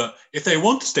do, but if they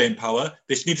want to stay in power,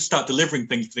 they need to start delivering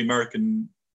things to the American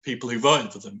people who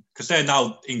voted for them, because they're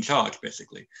now in charge,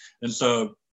 basically. And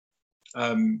so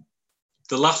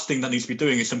the last thing that needs to be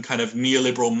doing is some kind of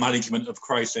neoliberal management of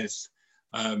crisis,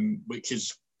 which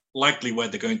is likely where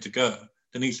they're going to go.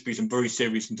 There needs to be some very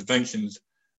serious interventions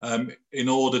in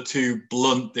order to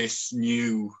blunt this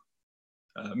new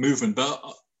movement. But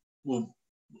we'll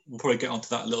probably get onto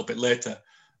that a little bit later.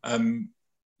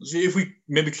 If we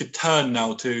maybe could turn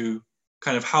now to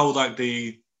kind of how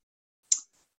the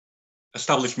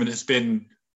establishment has been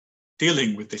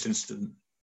dealing with this incident.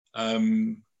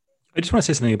 I just want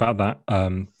to say something about that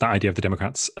idea of the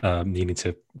Democrats needing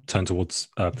to turn towards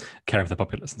caring for the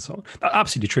populace and so on. That's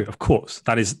absolutely true. Of course,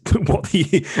 that is what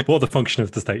the function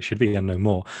of the state should be, and no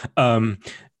more. I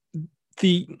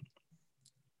think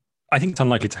it's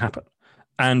unlikely to happen.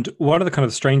 And one of the kind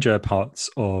of stranger parts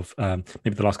of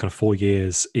maybe the last kind of 4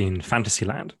 years in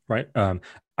Fantasyland, right?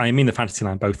 I mean the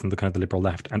Fantasyland both from the kind of the liberal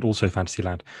left and also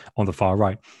Fantasyland on the far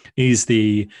right, is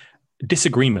the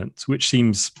disagreement, which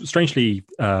seems strangely,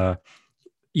 the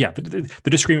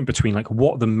disagreement between like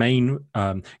what the main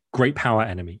great power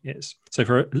enemy is. So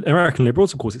for American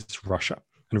liberals, of course, it's Russia.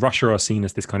 And Russia are seen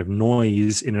as this kind of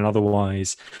noise in an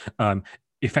otherwise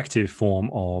effective form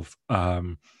of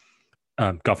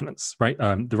governance, right?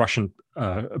 The Russian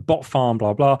bot farm,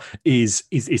 blah blah, is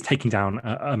taking down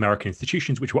American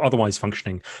institutions which were otherwise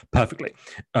functioning perfectly.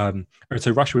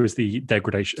 So Russia is the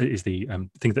degradation, is the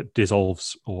thing that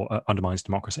dissolves or undermines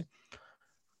democracy.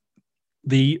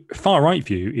 The far right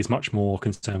view is much more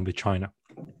concerned with China.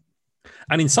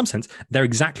 And in some sense, they're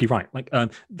exactly right. Like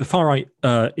the far right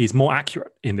is more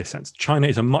accurate in this sense. China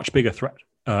is a much bigger threat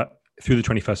through the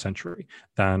 21st century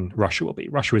than Russia will be.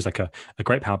 Russia is like a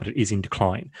great power, but it is in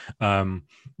decline,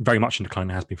 very much in decline,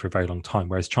 and has been for a very long time.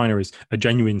 Whereas China is a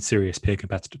genuine, serious peer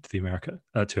competitor to America,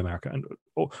 and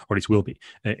or at least will be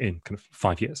in kind of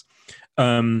 5 years.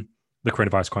 The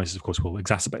coronavirus crisis, of course, will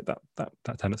exacerbate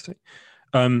that tendency.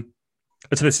 And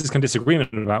so there's this kind of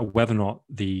disagreement about whether or not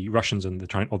the Russians and the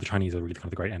Chinese are really kind of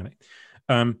the great enemy.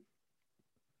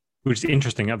 Which is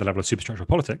interesting at the level of superstructural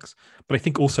politics, but I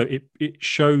think also it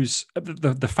shows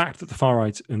the fact that the far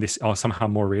right and this are somehow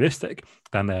more realistic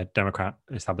than their Democrat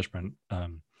establishment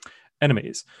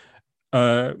enemies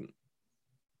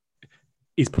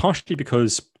is partially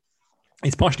because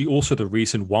it's partially also the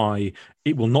reason why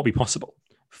it will not be possible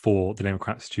for the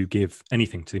Democrats to give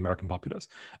anything to the American populace.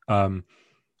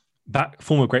 That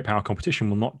form of great power competition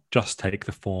will not just take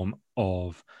the form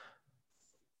of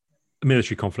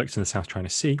military conflicts in the South China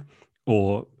Sea,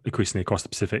 or increasingly across the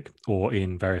Pacific, or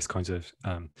in various kinds of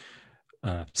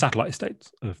satellite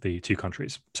states of the two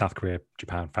countries, South Korea,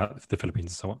 Japan, the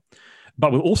Philippines, and so on.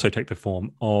 But will also take the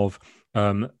form of,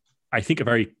 I think, a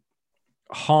very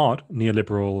hard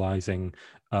neoliberalizing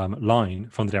line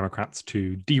from the Democrats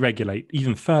to deregulate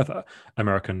even further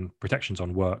American protections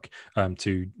on work,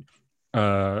 to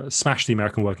smash the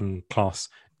American working class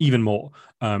even more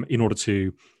in order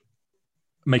to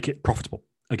make it profitable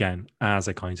again as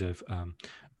a kind of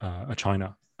a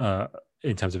China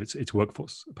in terms of its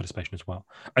workforce participation as well.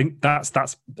 I think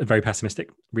that's a very pessimistic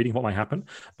reading of what might happen,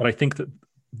 but I think that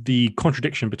the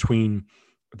contradiction between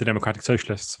the Democratic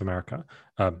Socialists of America,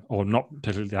 or not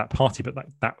particularly that party, but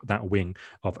that wing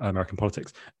of American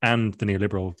politics, and the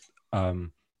neoliberal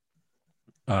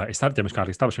democratic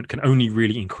establishment can only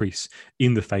really increase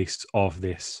in the face of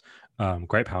this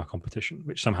great power competition,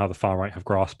 which somehow the far right have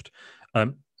grasped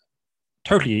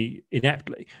totally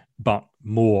ineptly, but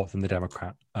more than the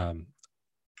Democrat. I'm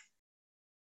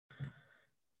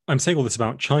saying all this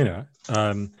about China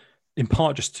in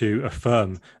part just to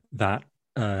affirm that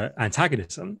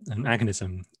antagonism and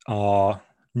agonism are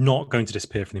not going to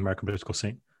disappear from the American political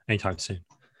scene anytime soon.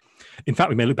 In fact,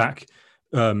 we may look back,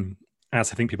 as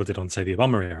I think people did on, say, the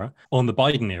Obama era, on the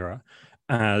Biden era,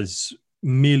 as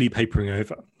merely papering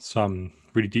over some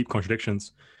really deep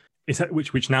contradictions,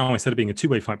 which now, instead of being a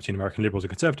two-way fight between American liberals and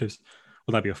conservatives,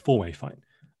 will that be a four-way fight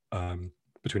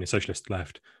between a socialist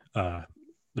left, the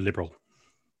liberal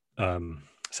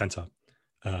center,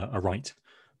 a right,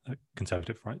 a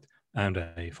conservative right, and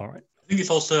a far right. I think it's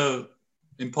also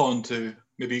important to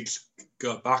maybe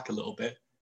go back a little bit,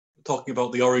 talking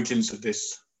about the origins of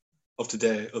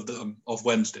today, of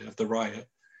Wednesday, of the riot,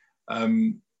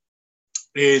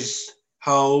 is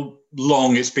how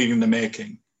long it's been in the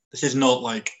making. This is not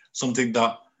like something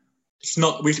that it's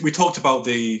not. We talked about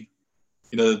the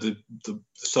the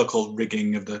so-called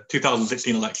rigging of the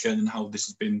 2016 election and how this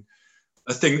has been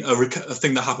a thing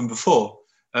that happened before.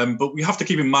 But we have to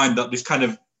keep in mind that this kind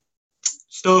of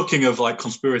stoking of like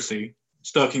conspiracy,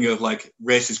 stoking of like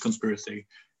racist conspiracy,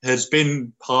 has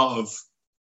been part of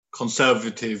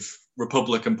conservative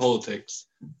Republican politics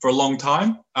for a long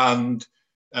time, and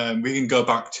we can go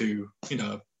back to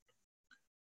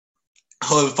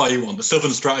however far you want. The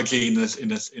Southern strategy in the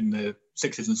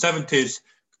 60s and 70s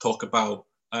talk about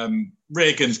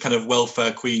Reagan's kind of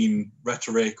welfare queen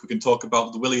rhetoric. We can talk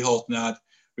about the Willie Horton ad.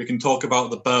 We can talk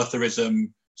about the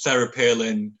birtherism, Sarah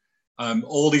Palin.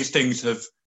 All these things have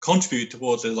contributed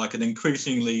towards an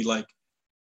increasingly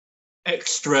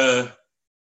extra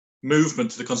movement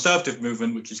to the conservative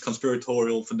movement, which is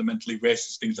conspiratorial, fundamentally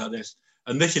racist, things like this.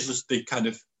 And this is just the kind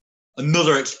of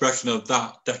another expression of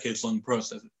that decades-long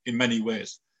process in many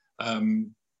ways.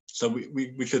 So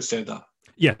we could say that.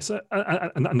 Yes,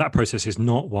 and that process is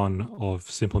not one of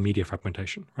simple media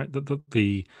fragmentation, right?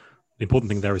 The important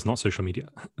thing there is not social media.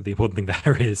 The important thing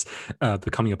there is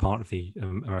becoming a part of the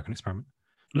American experiment.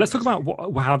 Let's talk about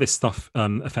how this stuff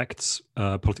affects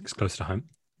politics closer to home,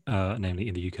 namely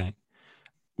in the UK.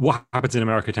 What happens in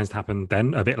America tends to happen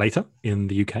then a bit later in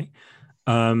the UK.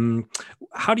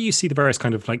 How do you see the various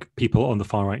kind of people on the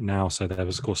far right now? So there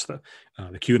was, of course, the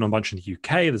QAnon bunch in the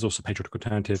UK. There's also Patriotic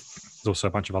Alternative. There's also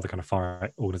a bunch of other kind of far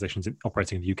right organizations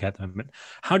operating in the UK at the moment.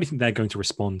 How do you think they're going to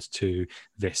respond to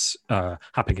this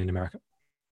happening in America?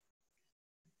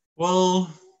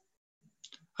 Well,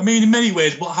 I mean, in many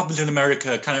ways, what happens in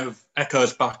America kind of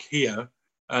echoes back here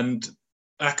and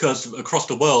echoes across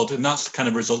the world. And that's the kind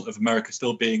of result of America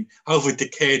still being, however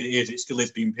decayed it still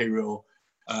is the imperial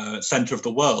center of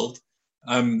the world.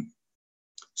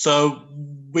 So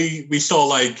we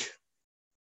saw we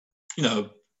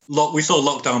saw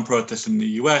lockdown protests in the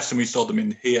US and we saw them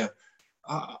in here.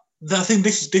 I think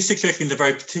this situation is a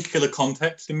very particular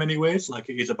context in many ways. It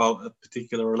is about a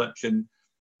particular election,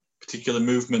 particular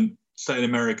movement set in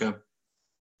America.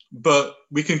 But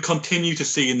we can continue to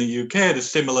see in the UK the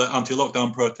similar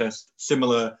anti-lockdown protests,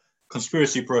 similar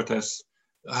conspiracy protests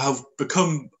have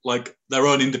become their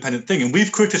own independent thing. And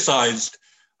we've criticized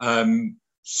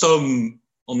some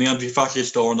on the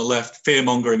anti-fascist or on the left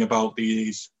fear-mongering about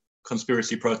these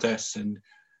conspiracy protests and,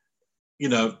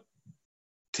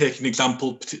 taking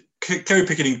example,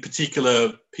 cherry-picking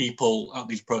particular people at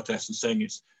these protests and saying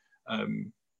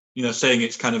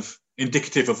it's kind of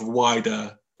indicative of a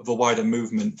wider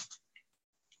movement.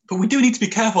 But we do need to be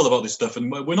careful about this stuff.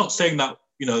 And we're not saying that,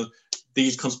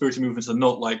 these conspiracy movements are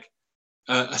not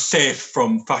are safe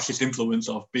from fascist influence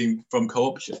or being from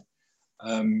co-option.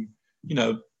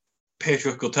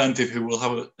 Patriotic Alternative, who will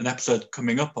have an episode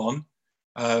coming up on,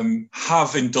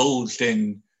 have indulged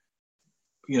in,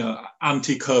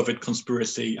 anti-COVID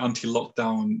conspiracy,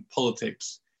 anti-lockdown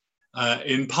politics,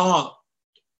 in part,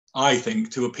 I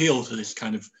think, to appeal to this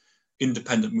kind of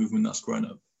independent movement that's grown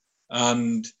up.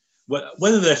 And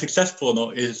whether they're successful or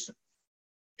not is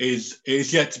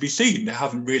yet to be seen. They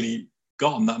haven't really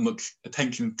gotten that much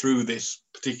attention through this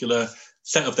particular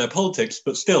set of their politics,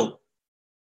 but still,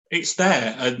 it's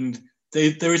there. And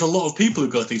there is a lot of people who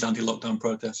go to these anti-lockdown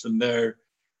protests, and they're,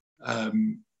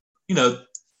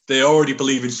 they already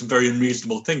believe in some very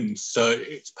unreasonable things. So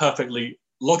it's perfectly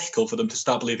logical for them to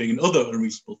start believing in other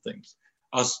unreasonable things,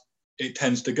 as it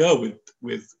tends to go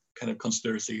with kind of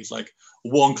conspiracies.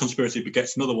 One conspiracy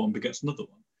begets another one, begets another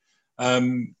one.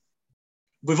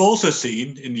 We've also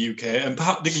seen in the UK, and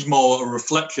perhaps this is more a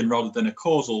reflection rather than a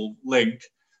causal link,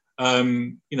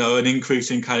 an increase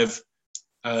in kind of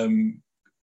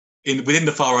within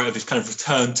the far right of this kind of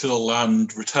return to the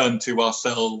land, return to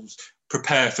ourselves,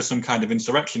 prepare for some kind of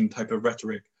insurrection type of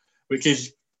rhetoric, which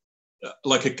is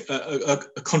a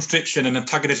contradiction and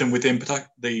antagonism within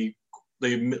the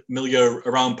milieu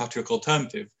around Patriotic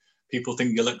Alternative. People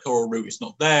think the electoral route is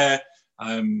not there,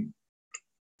 and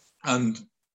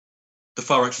the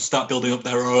far right should start building up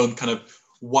their own kind of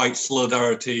white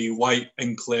solidarity, white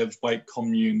enclaves, white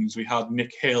communes. We had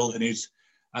Nick Hill and his,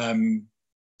 who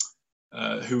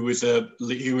is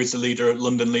the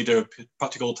London leader of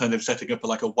Practical Alternative, setting up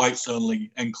a whites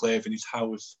only enclave in his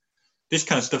house. This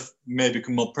kind of stuff may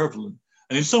become more prevalent,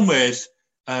 and in some ways,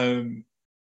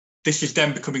 this is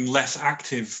then becoming less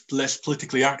active, less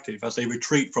politically active as they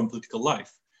retreat from political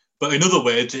life. But in other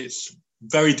ways, it's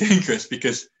very dangerous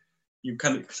because you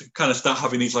kind of start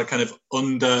having these kind of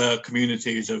under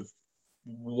communities of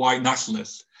white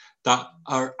nationalists that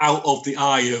are out of the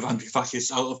eye of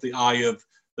anti-fascists, out of the eye of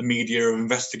the media, of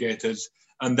investigators,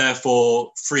 and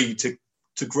therefore free to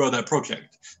grow their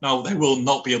project. Now, they will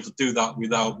not be able to do that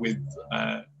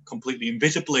completely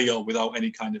invisibly or without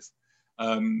any kind of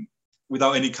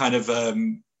without any kind of, they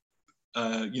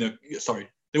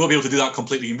won't be able to do that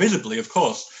completely invisibly, of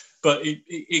course, but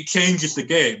it changes the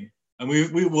game. And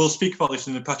we will speak about this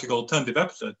in the Practical Alternative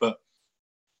episode, but,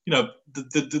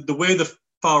 the way the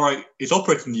far right is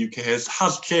operating in the UK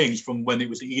has changed from when it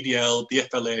was the EDL, the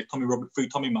FLA, Free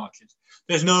Tommy marches.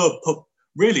 There's not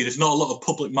a lot of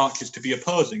public marches to be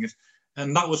opposing,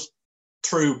 and that was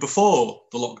true before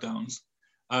the lockdowns.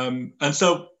 And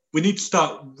so we need to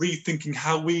start rethinking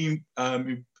how we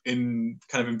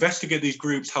investigate these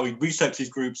groups, how we research these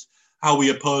groups, how we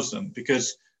oppose them,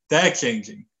 because they're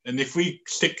changing. And if we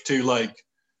stick to like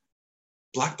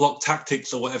black bloc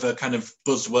tactics or whatever kind of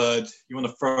buzzword you want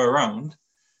to throw around,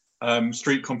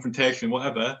 street confrontation,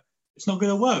 whatever, it's not going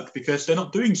to work because they're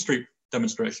not doing street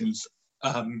demonstrations.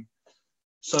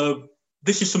 So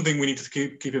this is something we need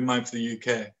to keep in mind for the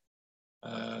UK.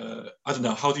 I don't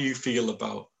know. How do you feel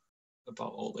about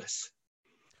all this?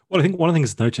 Well, I think one of the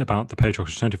things to note about the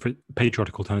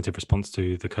patriotic alternative response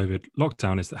to the COVID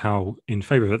lockdown is that how in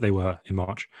favour of it they were in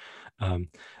March.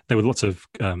 There were lots of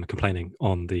complaining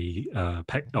on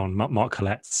on Mark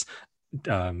Collette's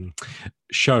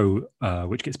show,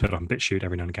 which gets put on BitChute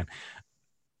every now and again,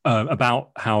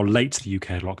 about how late the UK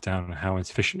had locked down and how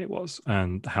insufficient it was,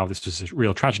 and how this was a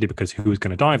real tragedy because who was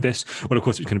going to die of this? Well, of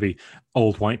course, it was going to be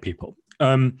old white people.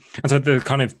 And so the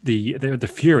kind of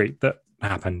the fury that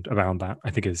happened around that,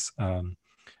 I think, is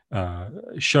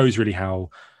shows really how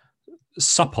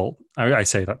supple, I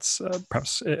say that's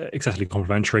perhaps excessively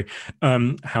complimentary,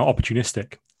 how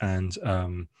opportunistic and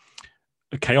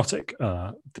chaotic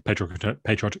the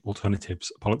patriotic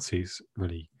alternatives policies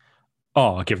really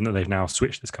are, given that they've now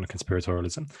switched this kind of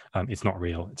conspiratorialism. It's not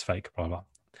real, it's fake, blah, blah.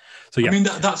 So, yeah. I mean,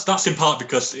 that's in part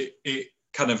because it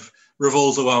kind of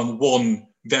revolves around one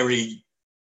very,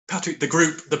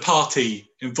 the party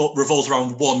revolves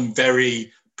around one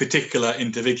very particular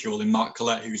individual in Mark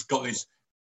Collett, who's got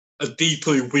a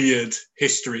deeply weird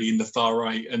history in the far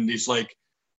right, and is like,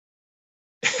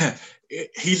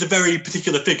 he's a very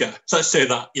particular figure. So let's say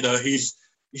that, he's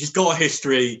got a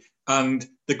history, and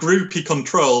the group he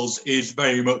controls is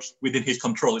very much within his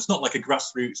control. It's not like a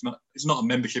grassroots, it's not a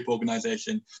membership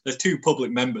organisation. There's 2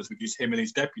 public members, which is him and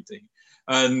his deputy.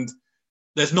 And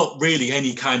there's not really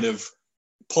any kind of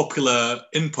popular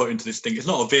input into this thing. It's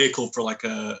not a vehicle for like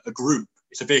a group.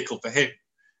 It's a vehicle for him.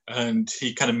 And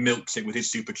he kind of milks it with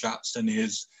his super chats and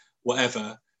his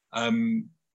whatever. And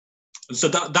so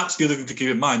that's the other thing to keep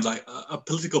in mind. Like a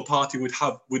political party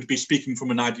would be speaking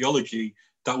from an ideology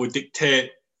that would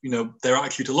dictate, their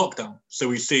attitude to lockdown. So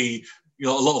we see, a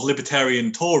lot of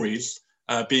libertarian Tories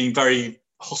being very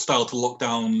hostile to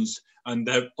lockdowns, and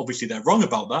they're wrong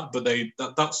about that.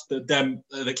 But that's them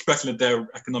an expression of their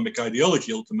economic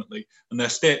ideology ultimately, and their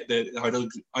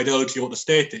ideology of what the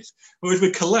state is. Whereas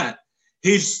with Collett,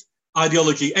 his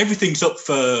ideology, everything's up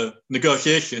for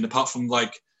negotiation, apart from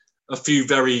like a few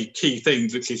very key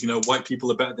things, which is, white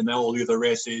people are better than all the other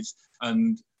races,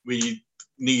 and we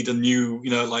need a new,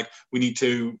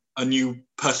 a new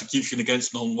persecution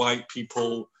against non-white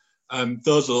people.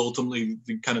 Those are ultimately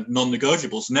the kind of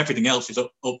non-negotiables, and everything else is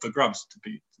up for grabs, to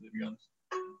be honest.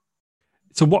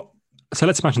 So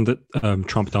let's imagine that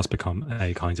Trump does become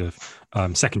a kind of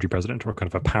secondary president, or kind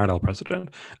of a parallel president.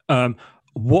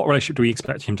 What relationship do we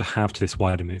expect him to have to this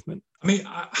wider movement? I mean,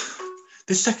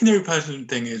 this secondary president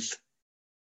thing is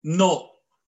not,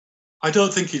 I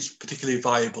don't think it's particularly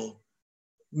viable,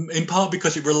 in part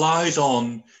because it relies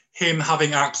on him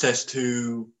having access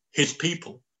to his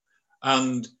people.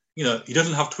 And, he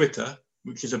doesn't have Twitter,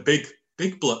 which is a big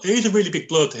blow. It is a really big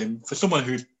blow to him for someone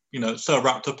who's, so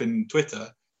wrapped up in Twitter.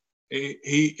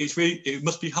 It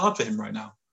must be hard for him right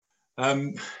now.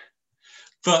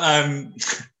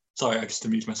 Sorry, I just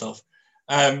amused myself.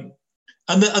 And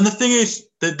the thing is,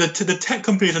 the tech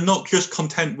companies are not just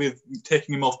content with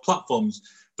taking him off platforms,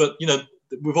 but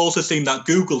we've also seen that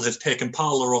Google has taken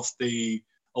Parler off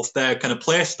their kind of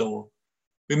Play Store.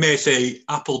 We may say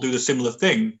Apple do the similar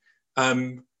thing.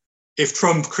 If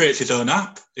Trump creates his own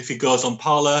app, if he goes on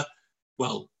Parler,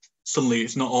 well, suddenly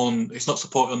it's not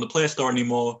supported on the Play Store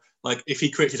anymore. Like if he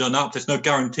creates his own app, there's no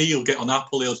guarantee he'll get on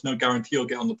Apple. There's no guarantee he'll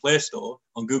get on the Play Store,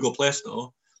 on Google Play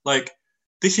Store. Like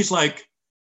this is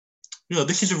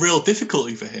this is a real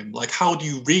difficulty for him. Like, how do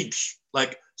you reach,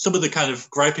 like some of the kind of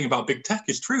griping about big tech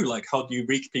is true. Like, how do you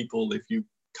reach people if you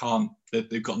can't,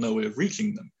 they've got no way of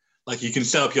reaching them? Like you can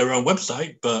set up your own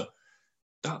website, but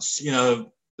that's,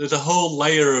 there's a whole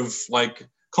layer of like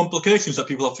complications that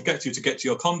people have to get to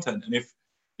your content. And if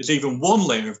there's even one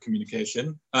layer of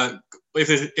communication, if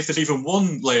there's even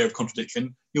one layer of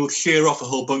contradiction, you'll shear off a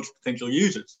whole bunch of potential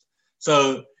users.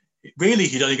 So really,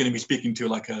 he's only going to be speaking to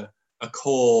like a a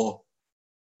core,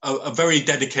 a very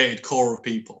dedicated core of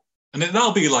people. And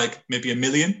that'll be like maybe 1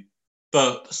 million,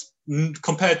 but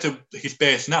compared to his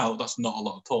base now, that's not a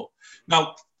lot at all.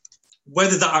 Now,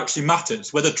 whether that actually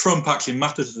matters, whether Trump actually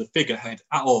matters as a figurehead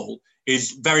at all,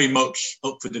 is very much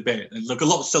up for debate. There's like a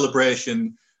lot of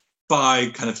celebration by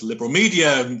kind of liberal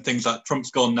media and things like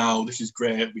Trump's gone now, this is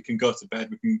great, we can go to bed,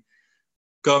 we can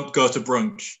go to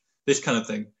brunch, this kind of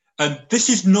thing. And this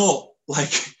is not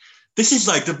like, this is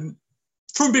like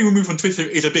Trump being removed from Twitter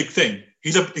is a big thing.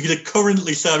 He's a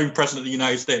currently serving president of the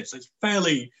United States. It's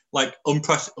fairly like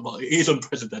unprecedented. Well, it is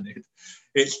unprecedented.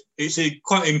 It's a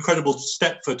quite incredible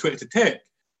step for Twitter to take,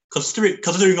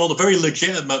 considering all the very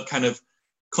legitimate kind of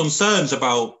concerns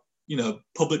about, you know,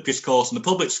 public discourse in the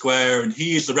public square, and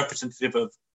he is the representative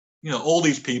of, you know, all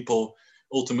these people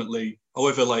ultimately.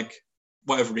 However, like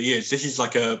whatever he is, this is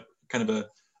like a kind of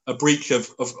a breach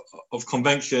of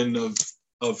convention of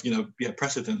you know, yeah,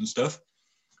 precedent and stuff.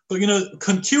 But, you know,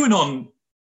 QAnon,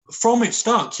 from its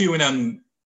start, QAnon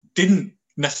didn't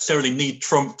necessarily need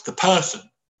Trump the person.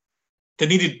 They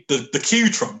needed the Q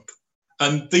Trump.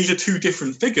 And these are two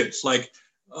different figures. Like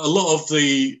a lot of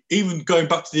even going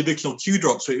back to the original Q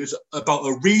drops, so it was about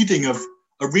a reading of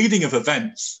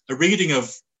events, a reading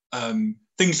of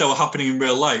things that were happening in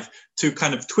real life to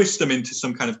kind of twist them into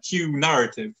some kind of Q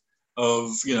narrative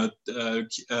of, you know,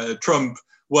 Trump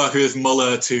working with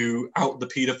Mueller to out the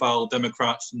paedophile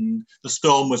Democrats, and the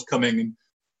storm was coming. And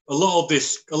a lot of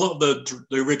the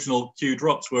original Q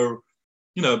drops were,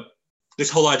 you know, this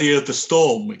whole idea of the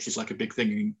storm, which is like a big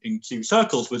thing in Q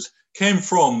circles, came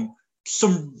from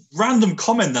some random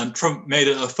comment that Trump made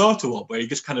a photo of, where he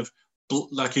just kind of,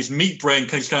 like his meat brain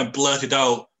kind of blurted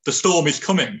out, the storm is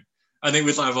coming. And it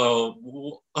was like,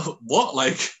 what?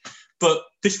 Like, but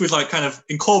this was like kind of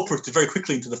incorporated very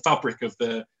quickly into the fabric of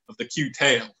the Q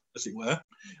tale, as it were.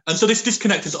 And so this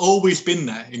disconnect has always been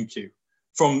there in Q,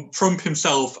 from Trump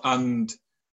himself and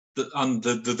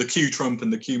the Q Trump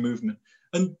and the Q movement.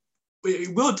 And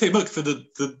it won't take much for the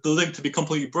link to be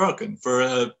completely broken,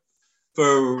 for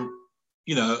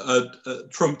you know,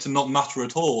 Trump to not matter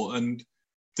at all. And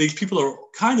these people are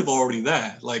kind of already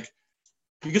there. Like,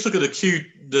 you just look at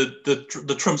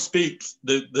the Trump speech,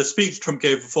 the speech Trump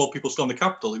gave before people stormed the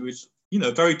Capitol. It was, you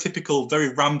know, very typical,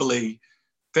 very rambly,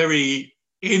 very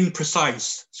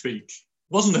imprecise speech.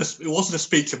 It wasn't a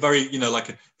speech, a very, you know, like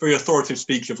a very authoritative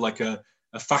speech of like a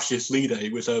fascist leader.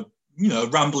 It was a, you know,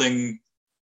 rambling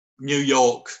New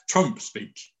York Trump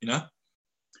speech, you know.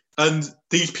 And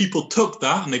these people took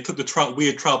that, and they took the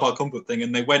weird trial by comfort thing,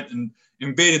 and they went and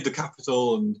invaded the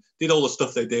Capitol and did all the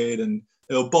stuff they did, and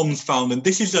there were bombs found. And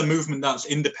this is a movement that's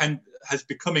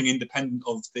becoming independent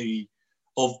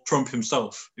of Trump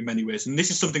himself in many ways. And this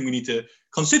is something we need to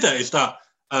consider, is that,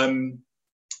 you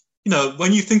know,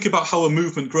 when you think about how a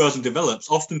movement grows and develops,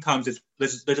 oftentimes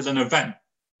there's an event,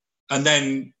 and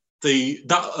then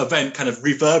that event kind of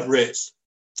reverberates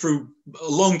through a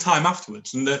long time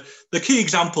afterwards. And the key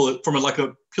example, from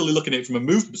purely looking at it from a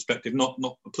movement perspective, not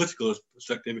a political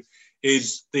perspective,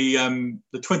 is the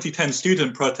 2010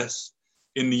 student protests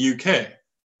in the UK.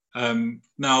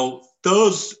 Now,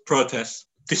 those protests,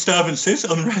 disturbances,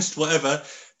 unrest, whatever,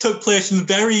 took place in a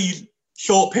very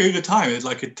short period of time. It's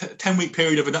like a 10-week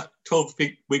period of a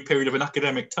 12-week period of an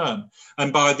academic term.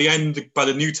 And by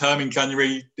the new term in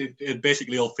January, it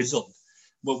basically all fizzled.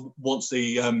 Once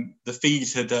the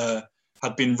fees had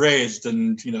been raised,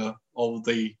 and, you know,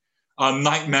 our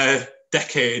nightmare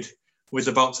decade was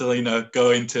about to, you know, go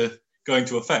into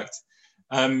effect.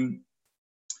 But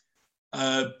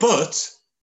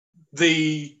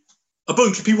a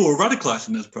bunch of people were radicalized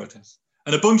in those protests,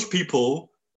 and a bunch of people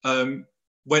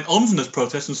went on from those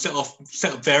protests and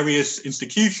set up various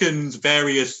institutions,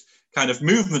 various kind of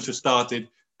movements were started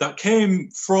that came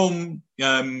from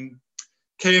that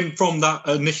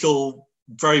initial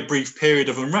very brief period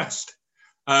of unrest.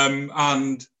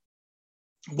 And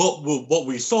what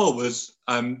we saw was,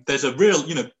 there's a real,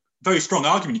 you know, very strong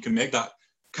argument you can make that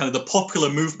kind of the popular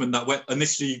movement that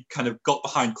initially kind of got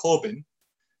behind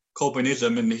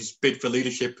Corbynism and his bid for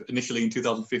leadership initially in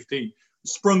 2015,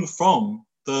 sprung from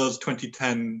those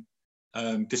 2010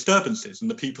 disturbances and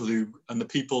the people and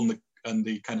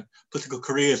the kind of political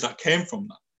careers that came from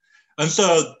that. And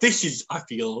so this is, I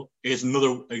feel, is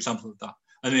another example of that,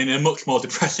 and in a much more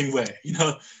depressing way. You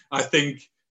know, I think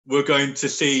we're going to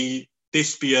see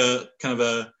this be a kind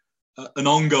of an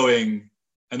ongoing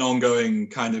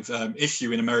kind of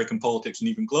issue in American politics and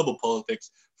even global politics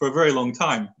for a very long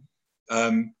time,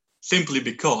 simply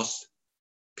because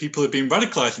people have been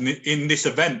radicalized in this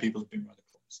event. People have been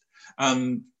radicalized,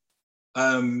 and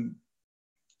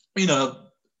you know,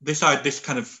 this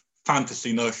kind of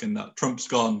fantasy notion that Trump's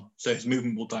gone, so his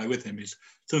movement will die with him is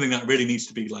something that really needs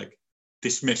to be like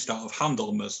dismissed out of hand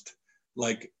almost.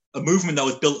 Like a movement that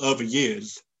was built over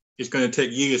years is going to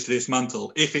take years to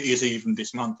dismantle, if it is even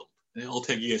dismantled. It'll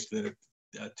take years to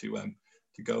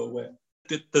go away.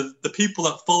 The people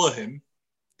that follow him,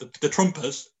 the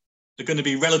Trumpers, they're going to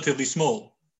be relatively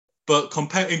small, but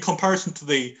in comparison to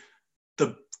the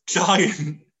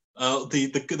giant,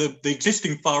 the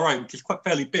existing far right, which is quite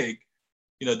fairly big,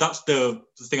 that's the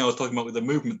thing I was talking about with the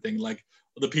movement thing. Like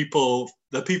the people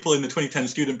in the 2010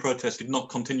 student protest did not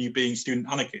continue being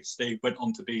student anarchists. They went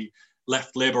on to be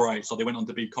left Labourites, or they went on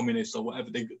to be communists, or whatever.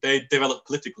 They developed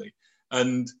politically,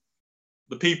 and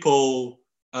the people.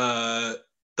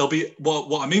 There'll be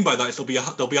what I mean by that is there'll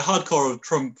be a hardcore of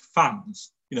Trump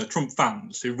fans, Trump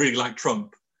fans who really like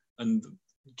Trump and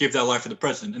give their life for the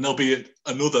president, and there'll be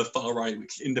another far right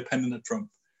which is independent of Trump.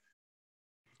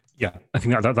 Yeah, I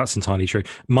think that's entirely true.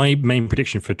 My main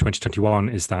prediction for 2021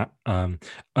 is that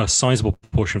a sizable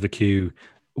portion of the Q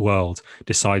world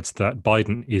decides that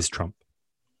Biden is Trump.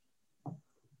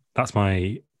 That's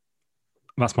my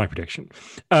prediction.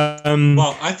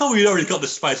 Well, I thought we'd already got the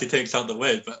spicy takes out of the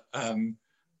way, but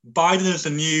Biden as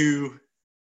a new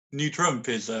Trump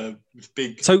is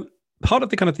big. So part of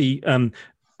the kind of the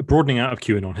broadening out of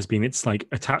QAnon has been its like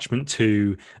attachment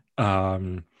to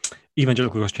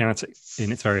evangelical Christianity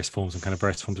in its various forms and kind of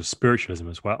various forms of spiritualism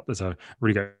as well. There's a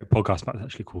really great podcast about it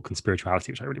actually called Conspirituality,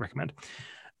 which I really recommend.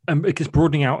 Because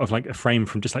broadening out of like a frame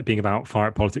from just like being about far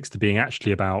right politics to being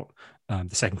actually about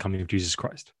the second coming of Jesus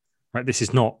Christ. Right, this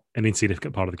is not an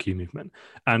insignificant part of the Q movement.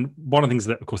 And one of the things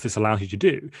that, of course, this allows you to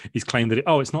do is claim that,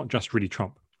 it's not just really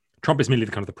Trump. Trump is merely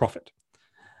the kind of the prophet.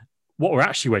 What we're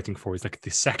actually waiting for is like the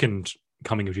second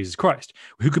coming of Jesus Christ,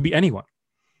 who could be anyone.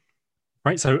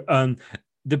 Right, so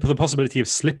the possibility of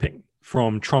slipping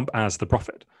from Trump as the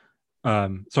prophet,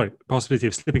 possibility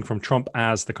of slipping from Trump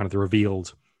as the kind of the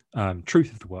revealed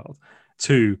truth of the world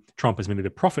to Trump as merely the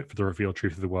prophet for the revealed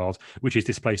truth of the world, which is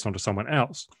displaced onto someone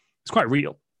else. It's quite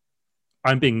real.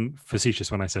 I'm being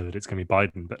facetious when I say that it's going to be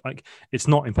Biden, but like it's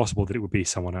not impossible that it would be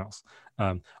someone else,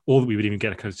 or that we would even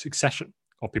get a kind of succession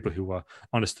of people who were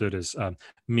understood as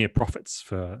mere prophets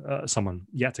for someone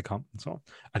yet to come, and so on.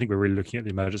 I think we're really looking at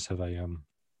the emergence of a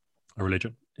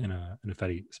religion in a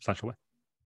fairly substantial way.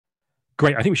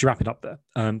 Great, I think we should wrap it up there.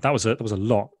 That was a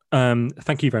lot.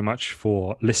 Thank you very much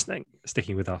for listening,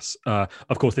 sticking with us.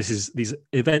 Of course, these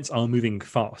events are moving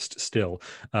fast still.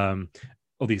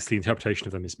 Obviously, the interpretation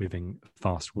of them is moving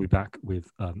fast. We'll be back with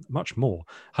much more,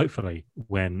 hopefully,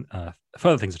 when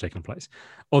further things have taken place.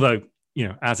 Although,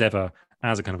 as ever,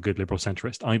 as a kind of good liberal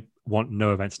centrist, I want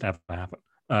no events to ever happen.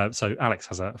 So Alex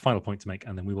has a final point to make,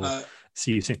 and then we will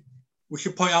see you soon. We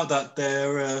should point out that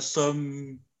there are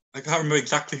some, I can't remember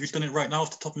exactly who's done it right now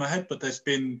off the top of my head, but there's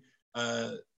been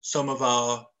some of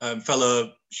our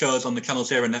fellow shows on the Channel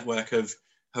Zero network have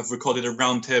recorded a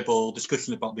roundtable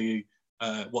discussion about the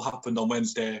what happened on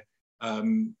Wednesday,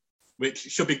 which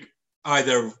should be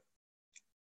either,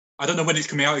 I don't know when it's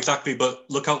coming out exactly, but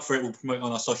look out for it. We'll promote it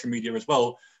on our social media as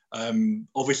well.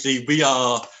 Obviously, we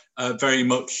are very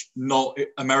much not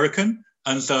American,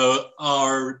 and so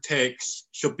our takes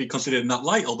should be considered in that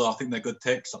light, although I think they're good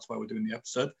takes. That's why we're doing the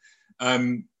episode.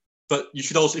 But you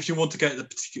should also, if you want to get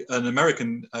an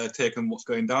American take on what's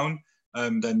going down,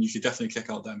 then you should definitely check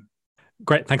out them.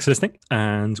 Great. Thanks for listening,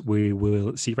 and we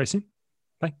will see you very soon.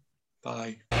 Bye.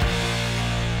 Bye.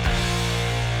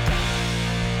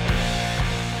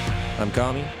 I'm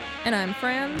Kami. And I'm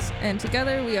Franz, and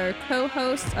together we are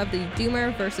co-hosts of the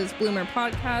Doomer vs. Bloomer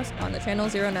podcast on the Channel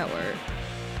Zero network.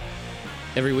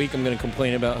 Every week I'm going to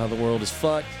complain about how the world is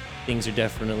fucked, things are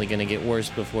definitely going to get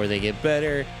worse before they get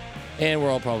better, and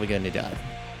we're all probably going to die.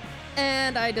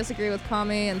 And I disagree with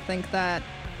Kami and think that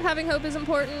having hope is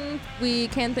important. We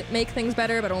can make things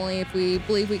better, but only if we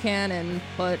believe we can and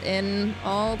put in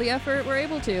all the effort we're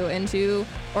able to into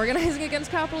organizing against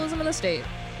capitalism and the state.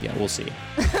 Yeah, we'll see.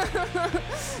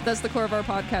 That's the core of our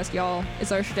podcast, y'all.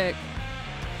 It's our shtick.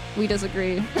 We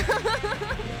disagree.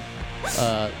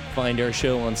 Find our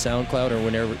show on SoundCloud or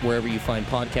wherever you find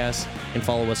podcasts, and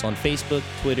follow us on Facebook,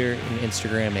 Twitter, and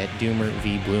Instagram at Doomer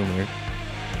v. Bloomer.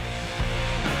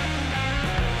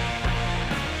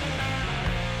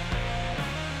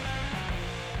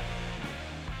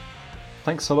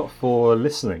 Thanks a lot for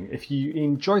listening. If you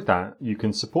enjoyed that, you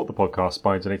can support the podcast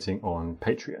by donating on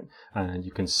Patreon, and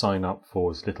you can sign up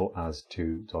for as little as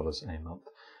 $2 a month.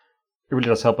 It really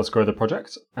does help us grow the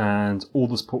project, and all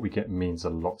the support we get means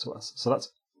a lot to us. So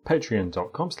that's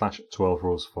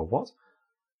patreon.com/12rulesforwhat.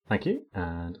 Thank you,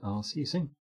 and I'll see you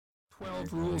soon.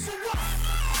 12 rules.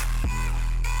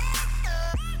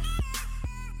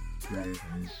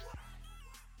 Peace.